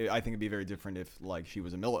 I think it'd be very different if like she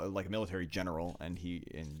was a military general, and She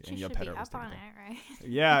Jan should Petter be was up on taking it, right?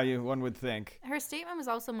 Yeah, one would think. Her statement was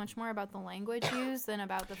also much more about the language used than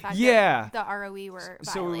about the fact Yeah. that the ROE were violated,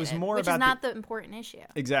 So it was more which about is not the important issue.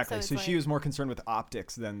 Exactly. it's So she like- was more concerned with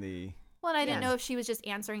optics than the. Well, and I didn't Yes. know if she was just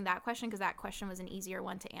answering that question because that question was an easier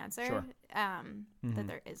one to answer. Sure. That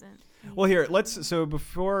there isn't. Well, here so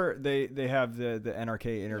before they have the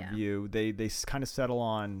NRK interview, they kind of settle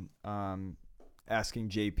on asking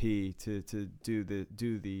JP to do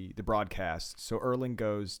the broadcast. So Erling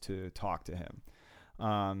goes to talk to him.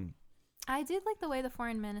 I did like the way the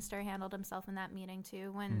foreign minister handled himself in that meeting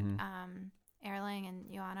too, when Erling and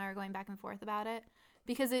Johanna are going back and forth about it,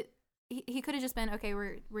 because he could have just been, okay,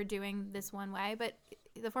 we're doing this one way, but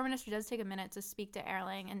the foreign minister does take a minute to speak to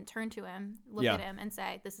Erling and turn to him, look Yeah. at him, and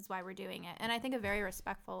say, this is why we're doing it. And I think a very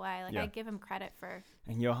respectful way. Like, Yeah. I give him credit for.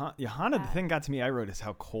 And Johanna, the thing got to me, I wrote, is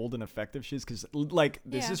how cold and effective she is. Because, like,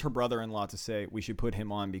 this Yeah. is her brother-in-law to say, we should put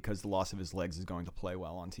him on because the loss of his legs is going to play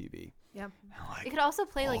well on TV. Yep. I'm like, It could also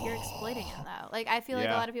play like you're exploiting it, though. Like, I feel like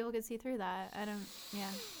Yeah. a lot of people could see through that.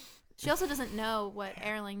 She also doesn't know what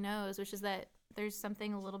Erling knows, which is that there's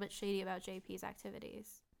something a little bit shady about JP's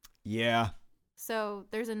activities. yeah. So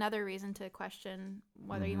there's another reason to question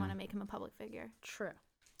whether Mm-hmm. you want to make him a public figure. True.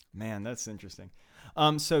 Man, that's interesting.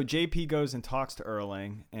 So JP goes and talks to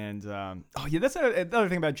Erling, and that's another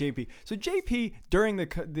thing about JP. So JP during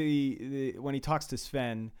the when he talks to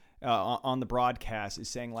Sven on the broadcast is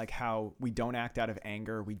saying like how we don't act out of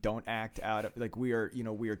anger, we don't act out of like we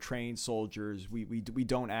are trained soldiers, we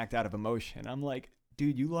don't act out of emotion. I'm like,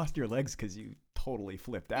 dude, you lost your legs because you totally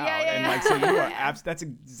flipped out, and like so you are that's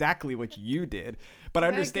exactly what you did. But I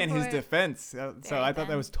Very understand good his point. defense, so Very I thought that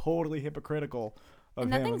thin. was totally hypocritical of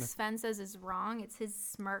And him. nothing Sven says is wrong. It's his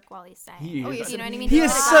smirk while he's saying. He it. is. You know what I mean? He could've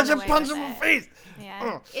is gotten such a away with punchable it. face.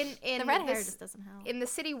 Yeah. In The red hair this- just doesn't help. in the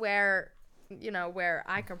city where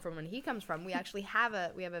I come from and he comes from, we actually have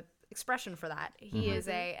a expression for that. He is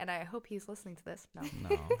and I hope he's listening to this. No,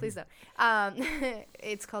 No. please don't.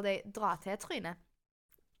 It's called a dra til trynet.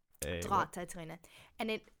 Dra til trynet. And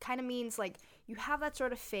it kind of means like you have that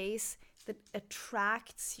sort of face that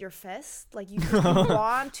attracts your fist. Like you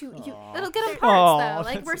want to. It'll get him Aw, parts though. Like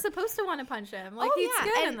that's- we're supposed to want to punch him. Like he's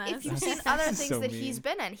good and in this. if you've seen other This is things so that mean. he's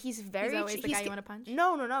been in, he's very. He's always the guy you want to punch.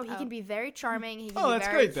 No. He Oh. can be very charming. He can Oh, be that's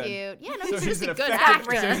very great then. cute. Yeah, no, So he's he's just an a good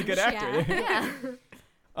effective- actor. so he's a good actor.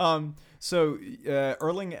 Yeah. So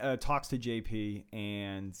Erling talks to JP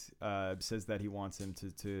and says that he wants him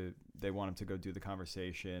to they want him to go do the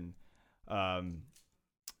conversation.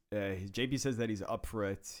 JP says that he's up for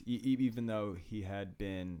it, even though he had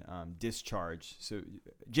been discharged. So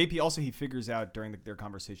JP also, he figures out during their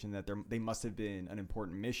conversation that they must have been an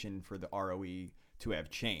important mission for the ROE to have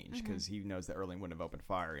changed, because he knows that Erling wouldn't have opened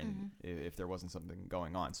fire if there wasn't something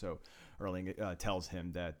going on. So Erling tells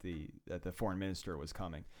him that the foreign minister was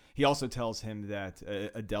coming. He also tells him that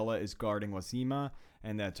Adela is guarding Wasima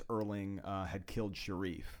and that Erling had killed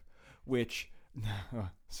Sharif, which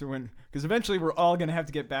because eventually we're all gonna have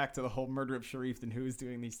to get back to the whole murder of Sharif and who is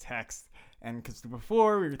doing these texts. And because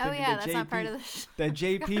before we were thinking that that's JP not part of the that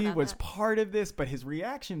JP about was that. part of this, but his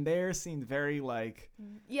reaction there seemed very like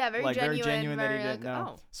Yeah, very genuine. that he very, didn't like,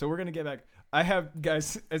 know. oh. So we're gonna get back. I have,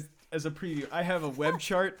 guys, as a preview, I have a web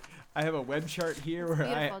chart. I have a web chart here where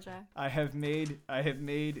Beautiful, Joe. I have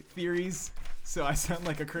made theories, so I sound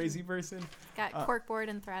like a crazy person. Got corkboard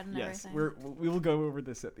and thread and Yes, everything. we will go over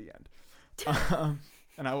this at the end,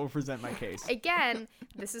 and I will present my case. Again,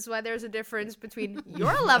 this is why there's a difference between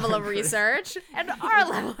your level of research and our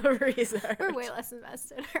level of research. We're way less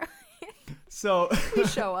invested. So We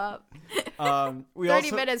show up. we 30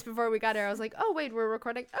 also minutes before we got here, I was like, oh, wait, we're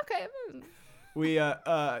recording? Okay. we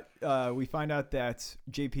find out that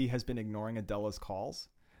JP has been ignoring Adela's calls,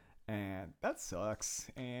 and that sucks.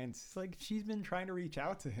 And it's like she's been trying to reach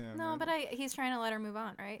out to him. No, and- but he's trying to let her move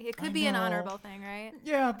on, right? It could I be an know. honorable thing, right?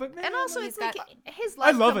 yeah, but man, And also, He's it's like got- his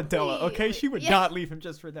I life. love Adela. Okay, she would Yeah. not leave him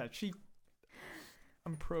just for that.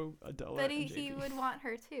 I'm pro Adela. But and he JP. would want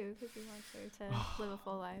her too, because he wants her to live a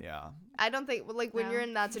full life. Yeah. I don't think, like, when No. you're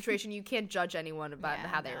in that situation, you can't judge anyone about Yeah,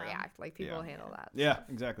 how they no. react. Like, people Yeah. handle that Yeah,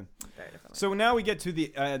 exactly. very differently. So now we get to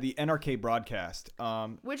the NRK broadcast.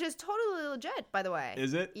 Which is totally legit, by the way.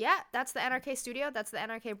 Is it? Yeah, that's the NRK studio. That's the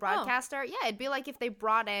NRK broadcaster. Yeah, it'd be like if they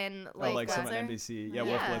brought in, like someone Blitzer? NBC. Yeah, Yeah.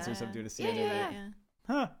 Wolf Blitzer, something doing a Yeah, CNN. yeah, Yeah.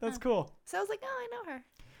 Huh, that's cool. So I was like, oh, I know her.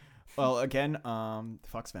 Well, again,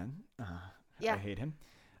 fuck Sven. Yeah. I hate him.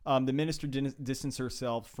 The minister distanced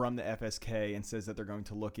herself from the FSK and says that they're going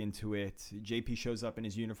to look into it. JP shows up in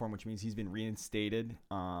his uniform, which means he's been reinstated.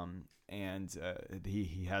 And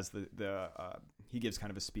he has he gives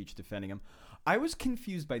kind of a speech defending him. I was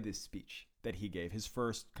confused by this speech that he gave, his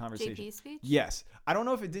first conversation. JP's speech? Yes. I don't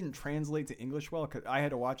know if it didn't translate to English well, because I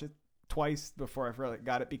had to watch it twice before I really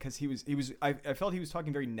got it, because I felt he was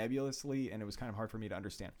talking very nebulously, and it was kind of hard for me to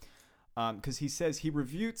understand. Because he says he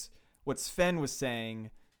refutes what Sven was saying,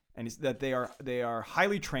 and that they are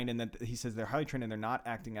highly trained, and that he says they're highly trained and they're not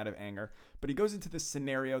acting out of anger. But he goes into this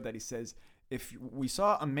scenario that he says, if we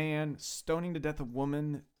saw a man stoning to death a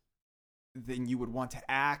woman, then you would want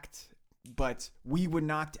to act, but we would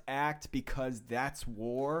not act because that's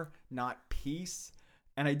war, not peace.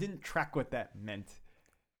 And I didn't track what that meant.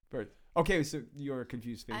 But okay, so you're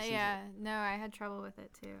confused faces. Yeah, no, I had trouble with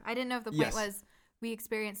it too. I didn't know if the point Yes. was we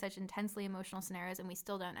experience such intensely emotional scenarios and we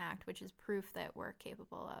still don't act, which is proof that we're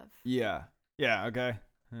capable of. Yeah. Okay.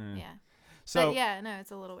 Yeah. So But yeah, no,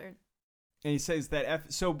 it's a little weird. and he says that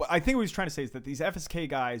but I think what he's trying to say is that these FSK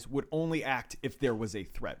guys would only act if there was a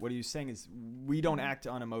threat. What he's saying is we don't act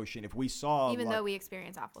on emotion if we saw Even though we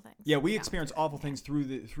experience awful things. yeah, we experience awful things through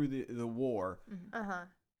the war. Uh-huh.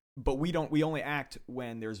 But we only act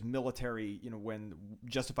when there's military, when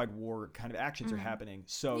justified war kind of actions are happening.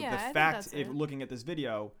 So Yeah, I the think fact, that's if it. looking at this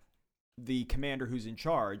video, the commander who's in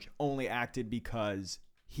charge only acted because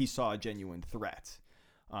he saw a genuine threat.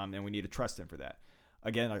 And we need to trust him for that.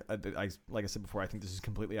 Again, I like I said before, I think this is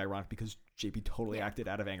completely ironic because JP totally acted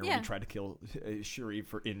out of anger when Yeah. he tried to kill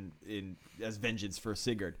Sharif in as vengeance for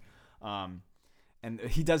Sigurd. And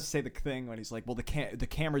he does say the thing when he's like, well, the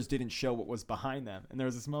cameras didn't show what was behind them. And there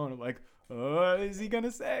was this moment of like, what is he going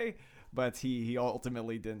to say? But he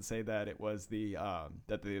ultimately didn't say that it was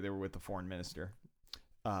that they were with the foreign minister.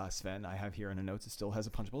 Sven, I have here in the notes, it still has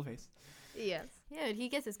a punchable face. Yes. Yeah, he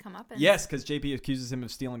gets his comeuppance. Yes, because JP accuses him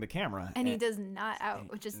of stealing the camera. And he does not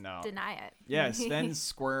No. deny it. Yeah, Sven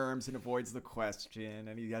squirms and avoids the question,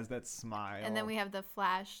 and he has that smile. And then we have the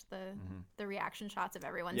flash, the reaction shots of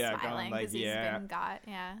everyone Yeah, going smiling like, because he's been got.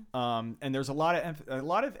 Yeah. And there's a lot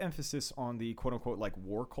of emphasis on the quote unquote like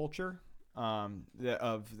war culture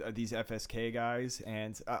of these FSK guys,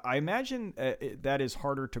 and I imagine that is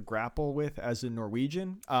harder to grapple with as a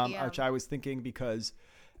Norwegian, which I was thinking because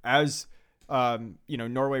as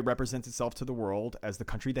Norway represents itself to the world as the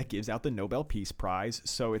country that gives out the Nobel Peace Prize.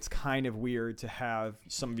 So it's kind of weird to have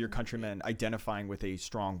some of your countrymen identifying with a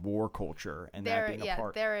strong war culture and that being a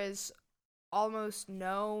part. There is almost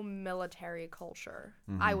no military culture,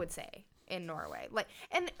 I would say, in Norway.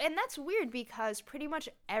 And that's weird because pretty much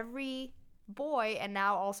every boy and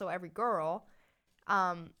now also every girl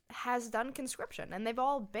has done conscription, and they've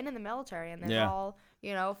all been in the military, and they've all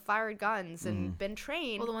fired guns and been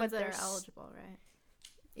trained. Well, the ones but that are eligible, right?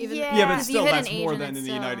 But still, hit that's an more Asian, than in it's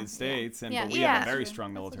the still- United States, and Yeah. but we have a very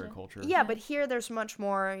strong military culture. Yeah, but here there's much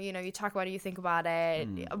more. You talk about it, you think about it,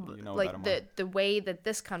 like about it the way that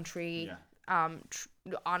this country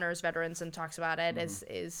honors veterans and talks about it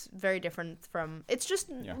is very different from. It's just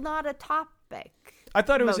not a topic. I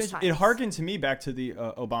thought it was. Most It times. harkened to me back to the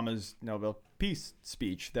Obama's Nobel Peace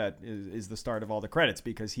speech that is the start of all the credits,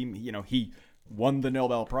 because he won the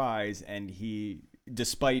Nobel Prize, and he,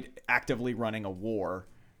 despite actively running a war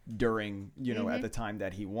during at the time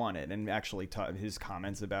that he won it, and actually taught his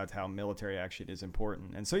comments about how military action is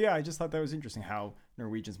important. And so I just thought that was interesting how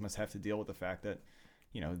Norwegians must have to deal with the fact that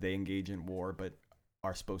they engage in war but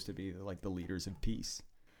are supposed to be like the leaders of peace.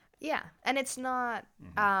 Yeah, and it's not.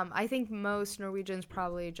 I think most Norwegians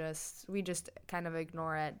probably just kind of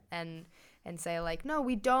ignore it and say like, no,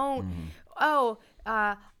 we don't. Oh,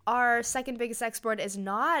 our second biggest export is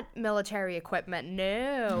not military equipment.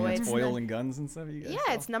 No, it's oil and guns and stuff. You guys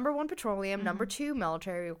sell? It's number one petroleum, number two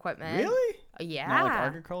military equipment. Really? Yeah. Not like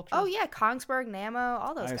agriculture. Oh yeah, Kongsberg, Nammo,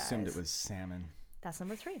 all those I guys. assumed it was salmon. That's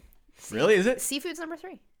number 3. Really? Is it? Seafood's number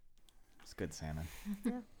 3. It's good salmon.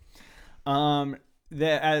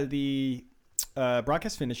 The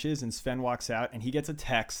broadcast finishes and Sven walks out, and he gets a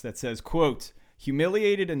text that says, quote,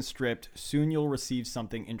 "Humiliated and stripped, soon you'll receive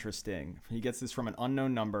something interesting." He gets this from an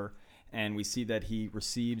unknown number, and we see that he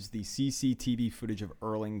receives the CCTV footage of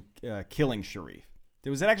Erling killing Sharif.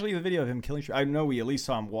 Was that actually the video of him killing Sharif? I know we at least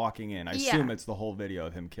saw him walking in. I assume it's the whole video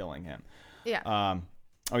of him killing him. Yeah.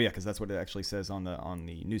 Because that's what it actually says on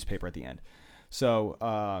the newspaper at the end.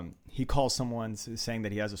 So he calls someone saying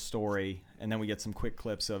that he has a story, and then we get some quick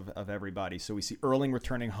clips of everybody. So we see Erling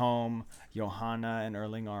returning home. Johanna and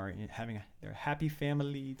Erling are having their happy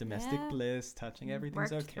family, domestic bliss, touching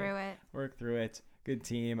everything's okay. Work through it. Good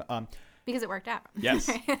team. Because it worked out. Yes.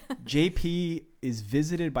 JP is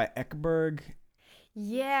visited by Ekberg.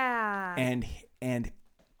 Yeah. And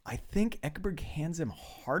I think Ekberg hands him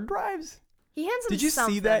hard drives. He hands him Did you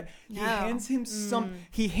something. see that? He No. hands him some.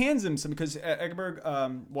 He hands him some because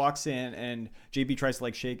Ekberg walks in and JP tries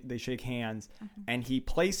to they shake hands, and he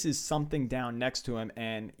places something down next to him,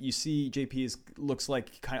 and you see JP looks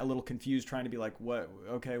like kind of a little confused, trying to be like, what?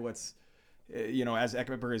 Okay, what's as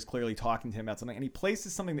Ekberg is clearly talking to him about something, and he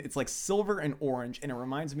places something that it's like silver and orange, and it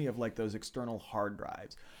reminds me of like those external hard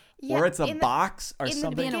drives. Yeah, or it's a box or in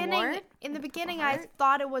something. In the beginning, I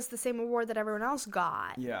thought it was the same award that everyone else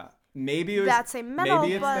got. Yeah. Maybe it was that same medal,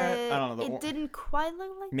 maybe it's but that. I don't know. It didn't quite look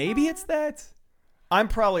like maybe that. it's that. I'm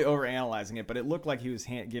probably overanalyzing it, but it looked like he was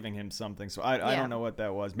giving him something. So I don't know what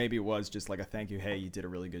that was. Maybe it was just like a thank you. Hey, you did a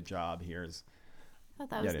really good job. Here's. I thought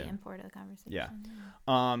that was the import of the conversation. Yeah.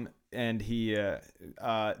 And he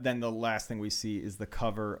then the last thing we see is the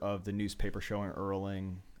cover of the newspaper showing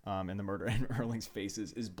Erling and the murder, and Erling's face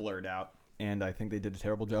is blurred out. And I think they did a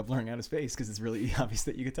terrible job blurring out his face because it's really obvious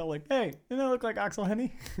that you could tell, like, hey, doesn't that look like Axel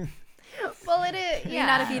Hennie? Well, it is. Yeah.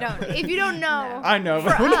 Not if you don't. If you don't know. I know,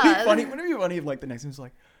 but For wouldn't it us. be funny? Wouldn't it be funny if like the next one's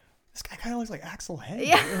like, this guy kind of looks like Axel Hennie.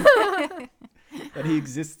 Yeah. That he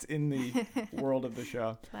exists in the world of the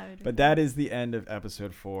show. But that is the end of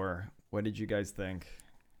episode 4. What did you guys think?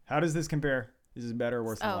 How does this compare? Is this better or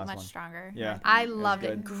worse than the last much one? stronger. Yeah. I was loved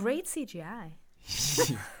good. it. Great CGI.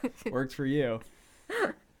 Worked for you.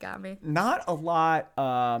 Got me. Not a lot.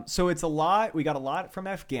 So it's a lot. We got a lot from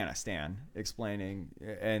Afghanistan explaining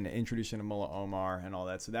and introducing to Mullah Omar and all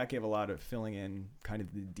that. So that gave a lot of filling in kind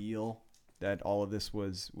of the deal that all of this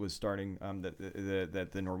was starting, that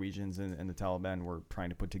the Norwegians and the Taliban were trying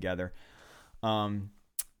to put together. Not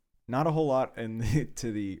a whole lot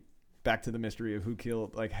back to the mystery of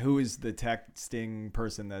who is the texting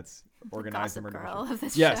person that's organized Gossip the murder. Girl of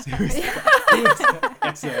this Yes, show. it was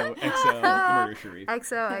XO, the murder Sharif.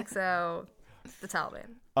 XOXO, the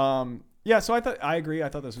Taliban. Yeah, so I agree. I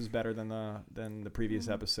thought this was better than the previous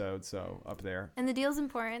episode. So up there. And the deal's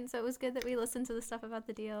important, so it was good that we listened to the stuff about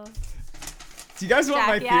the deal. Do you guys want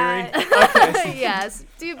my Jack, theory? Okay. Yes.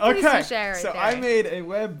 Please do share it. So I made a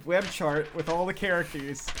web chart with all the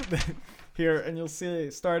characters here, and you'll see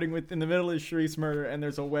starting with in the middle is Sharif's murder, and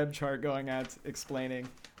there's a web chart going out explaining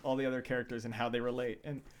all the other characters and how they relate.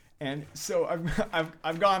 And so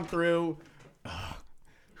I've gone through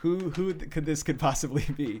who could possibly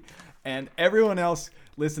be, and everyone else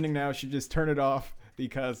listening now should just turn it off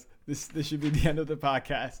because this should be the end of the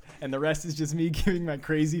podcast, and the rest is just me giving my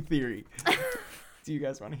crazy theory. Do you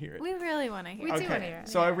guys want to hear it? We really want to hear We it. do want to hear it.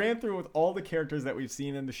 So I ran through with all the characters that we've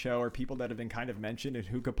seen in the show or people that have been kind of mentioned and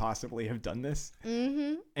who could possibly have done this.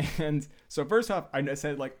 Mm-hmm. And so first off, I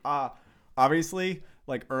said like, obviously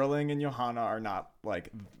like Erling and Johanna are not like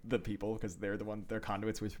the people because they're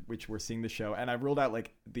conduits which we're seeing the show. And I ruled out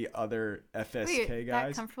like the other FSK Wait, guys.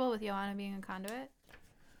 that comfortable with Joanna being a conduit?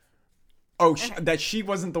 Oh, that she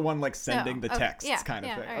wasn't the one like sending the okay. texts Yeah, kind of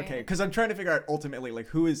yeah, thing. all right. Okay, because I'm trying to figure out ultimately like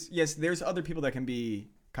who is. Yes, there's other people that can be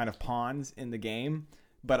kind of pawns in the game,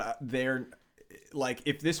 but they're like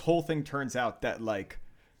if this whole thing turns out that like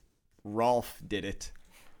Rolf did it,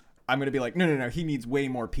 I'm gonna be like no, he needs way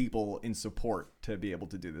more people in support to be able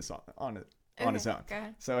to do this on his own. Go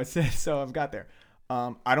ahead. So I've got there.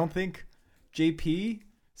 I don't think JP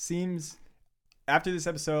seems. After this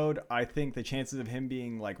episode, I think the chances of him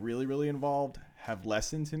being like really, really involved have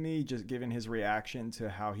lessened to me, just given his reaction to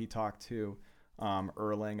how he talked to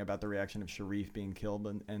Erling about the reaction of Sharif being killed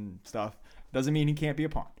and stuff. Doesn't mean he can't be a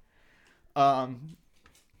pawn.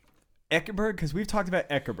 Eckerberg, because we've talked about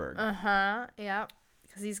Eckerberg. Yeah.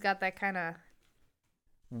 Because he's got that kind of.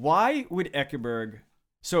 Why would Eckerberg?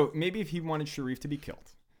 So maybe if he wanted Sharif to be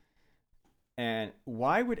killed. And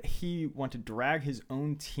why would he want to drag his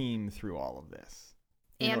own team through all of this?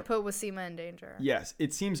 And put Wasima in danger. Yes,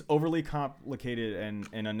 it seems overly complicated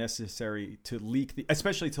and unnecessary to leak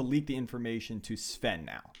especially to leak the information to Sven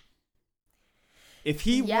now. If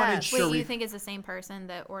he wanted Sharif... Wait, you think it's the same person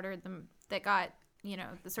that ordered them, that got,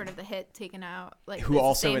 the sort of the hit taken out? Like, who it's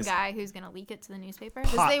also the same is... guy who's going to leak it to the newspaper?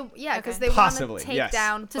 Because they want to take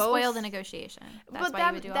down to both. spoil the negotiation. That's but why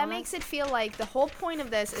you would do all that this? makes it feel like the whole point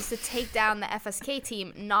of this is to take down the FSK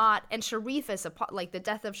team, and Sharif is like the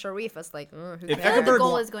death of Sharif is like. If the Eckerberg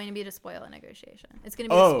goal is going to be to spoil a negotiation. It's going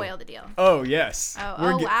to be to spoil the deal. Oh yes.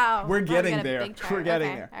 Wow. We're We getting got a there. big chart. We're getting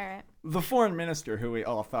Okay, there. all right. The foreign minister, who we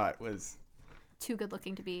all thought was Too good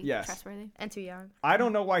looking to be Yes. trustworthy. And too young. I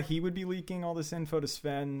don't know why he would be leaking all this info to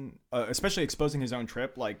Sven, especially exposing his own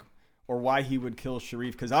trip, or why he would kill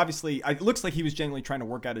Sharif. Because obviously, it looks like he was genuinely trying to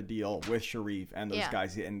work out a deal with Sharif and those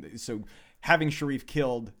guys. And so having Sharif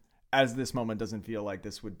killed as this moment doesn't feel like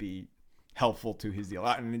this would be helpful to his deal.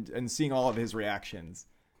 And seeing all of his reactions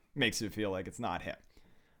makes it feel like it's not him.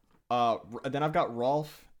 Then I've got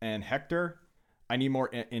Rolf and Hector. I need more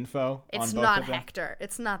info on both of them. It's not Hector.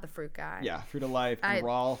 It's not the fruit guy. Yeah, Fruit of Life and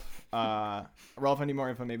Rolf. Rolf, I need more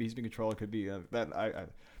info. Maybe he's been controlled. It could be that. I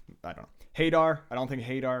don't know. Haydar. I don't think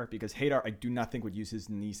Haydar, because Haydar I do not think would use his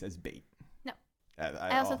niece as bait. No.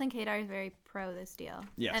 I also think Haydar is very pro this deal.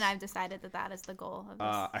 Yes. And I've decided that is the goal of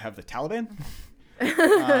this. I have the Taliban.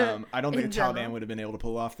 I don't think the general. Taliban would have been able to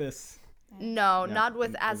pull off this. No, No, not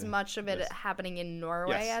with it as wouldn't. much of it Yes. happening in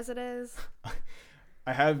Norway Yes. as it is.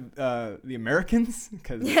 I have the Americans,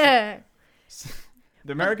 because Yeah.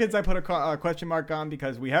 the Americans I put a question mark on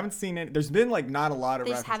because we haven't seen it. There's been not a lot of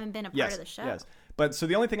They just references. haven't been a part of the show. Yes. But so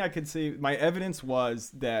the only thing I could say, my evidence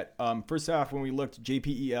was that first off, when we looked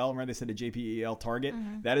JPEL, remember they said a JPEL target?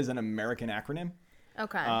 That is an American acronym.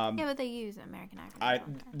 Okay. Yeah, but they use American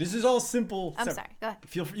acronyms. This is all simple. I'm sorry. Go ahead.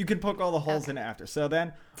 Feel free, you can poke all the holes in after. So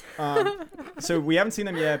then, so we haven't seen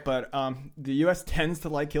them yet, but the U.S. tends to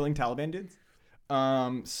like killing Taliban dudes.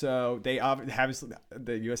 So they obviously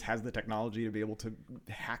the U.S. has the technology to be able to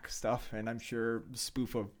hack stuff, and I'm sure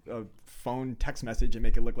spoof a phone text message and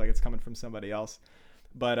make it look like it's coming from somebody else.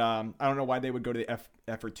 But I don't know why they would go to the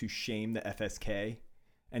effort to shame the FSK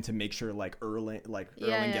and to make sure Erling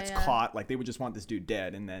gets caught. Like they would just want this dude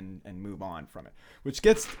dead and move on from it. Which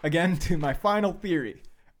gets again to my final theory,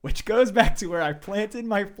 which goes back to where I planted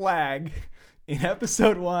my flag in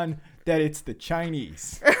episode 1 that it's the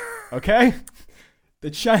Chinese. Okay? The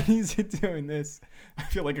Chinese are doing this. I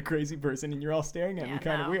feel like a crazy person and you're all staring at me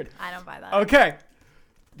kind of weird. I don't buy that. Okay.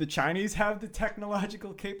 The Chinese have the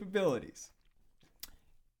technological capabilities.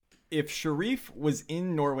 If Sharif was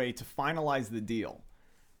in Norway to finalize the deal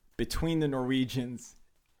between the Norwegians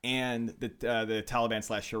and the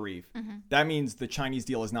Taliban / Sharif. That means the Chinese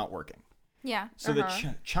deal is not working. Yeah. So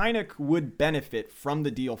China would benefit from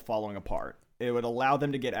the deal falling apart. It would allow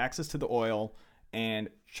them to get access to the oil, and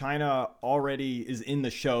China already is in the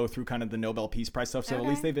show through kind of the Nobel Peace Prize stuff. So at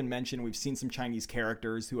least they've been mentioned. We've seen some Chinese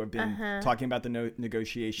characters who have been talking about the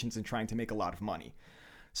negotiations and trying to make a lot of money.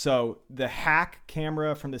 So the hack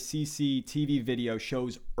camera from the CCTV video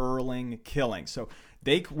shows Erling killing. So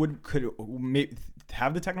they could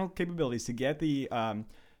have the technical capabilities to get the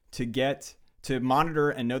to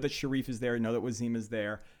monitor and know that Sharif is there, know that Wasim is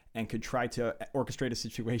there, and could try to orchestrate a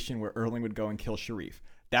situation where Erling would go and kill Sharif.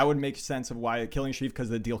 That would make sense of why killing Sharif, because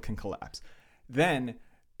the deal can collapse. Then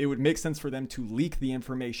it would make sense for them to leak the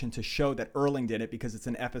information to show that Erling did it because it's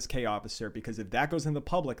an FSK officer. Because if that goes in the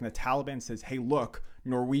public and the Taliban says, hey, look,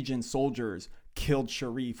 Norwegian soldiers killed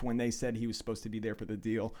Sharif when they said he was supposed to be there for the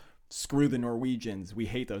deal. Screw the Norwegians. We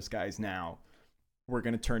hate those guys now. We're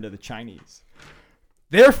going to turn to the Chinese.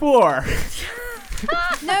 Therefore,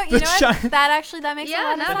 no, you know what? That makes a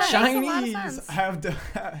lot of sense. Chinese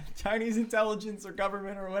have Chinese intelligence or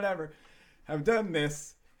government or whatever have done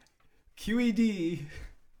this. QED.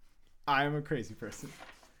 I am a crazy person.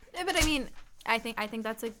 Yeah, but I mean, I think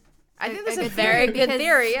that's a very good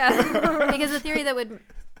theory. Yeah, because the theory that would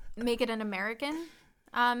make it an American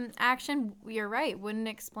action, you're right, wouldn't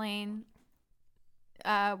explain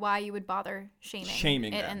why you would bother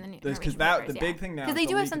shaming it in the because the big thing now, because they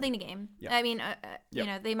do have something to gain. Yeah. I mean, you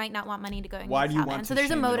know, they might not want money to go. Why do you want to? So there's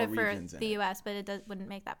a shame motive the for Norwegians the U.S., but it wouldn't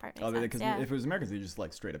make that part make sense. Because yeah. if it was Americans, they just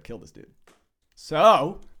like straight up kill this dude.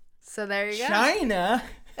 So there you go. China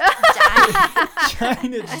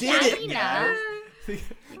did it, guys. You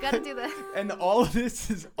gotta do that. And all of this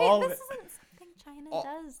is Wait, all this of it. isn't something China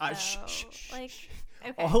does, though. Like,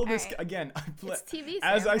 okay, all of this right. again. It's TV,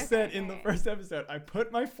 as Sam. I said in the first episode, I put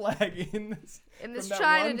my flag in this from that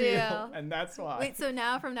China one deal, and that's why. Wait, so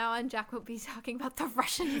from now on, Jack won't be talking about the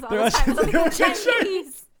Russians all The the time. Russians, Like the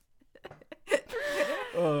Chinese.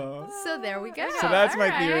 So there we go. So that's my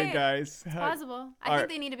All theory, right. guys. It's possible. I All think right.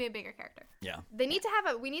 they need to be a bigger character. Yeah. We need to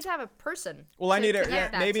have a person. Well, I need to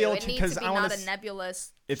connect that maybe to. it'll It needs because to be I want not to. a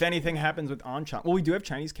nebulous. If anything happens with Anchan, well, we do have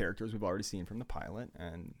Chinese characters we've already seen from the pilot,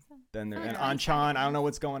 and then and Anchan. I don't know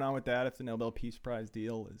what's going on with that. If the Nobel Peace Prize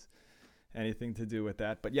deal is anything to do with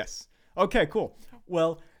that, but yes. Okay, cool.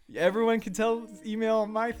 Well, everyone can email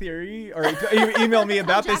my theory or email me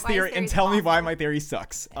about this theory and tell me why my theory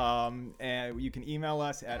sucks. And you can email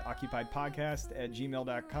us at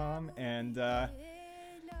occupiedpodcast@gmail.com and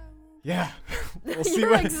yeah, we'll see.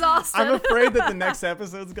 You're exhausted. I'm afraid that the next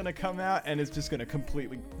episode's gonna come out and it's just gonna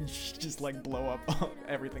completely just like blow up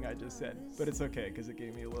everything I just said. But it's okay because it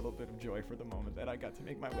gave me a little bit of joy for the moment that I got to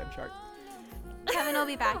make my web chart. Kevin will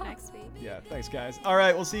be back next week. Yeah, thanks guys. All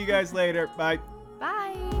right, we'll see you guys later. Bye.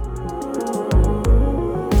 Bye.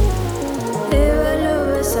 Viva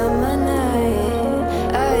lo besamos.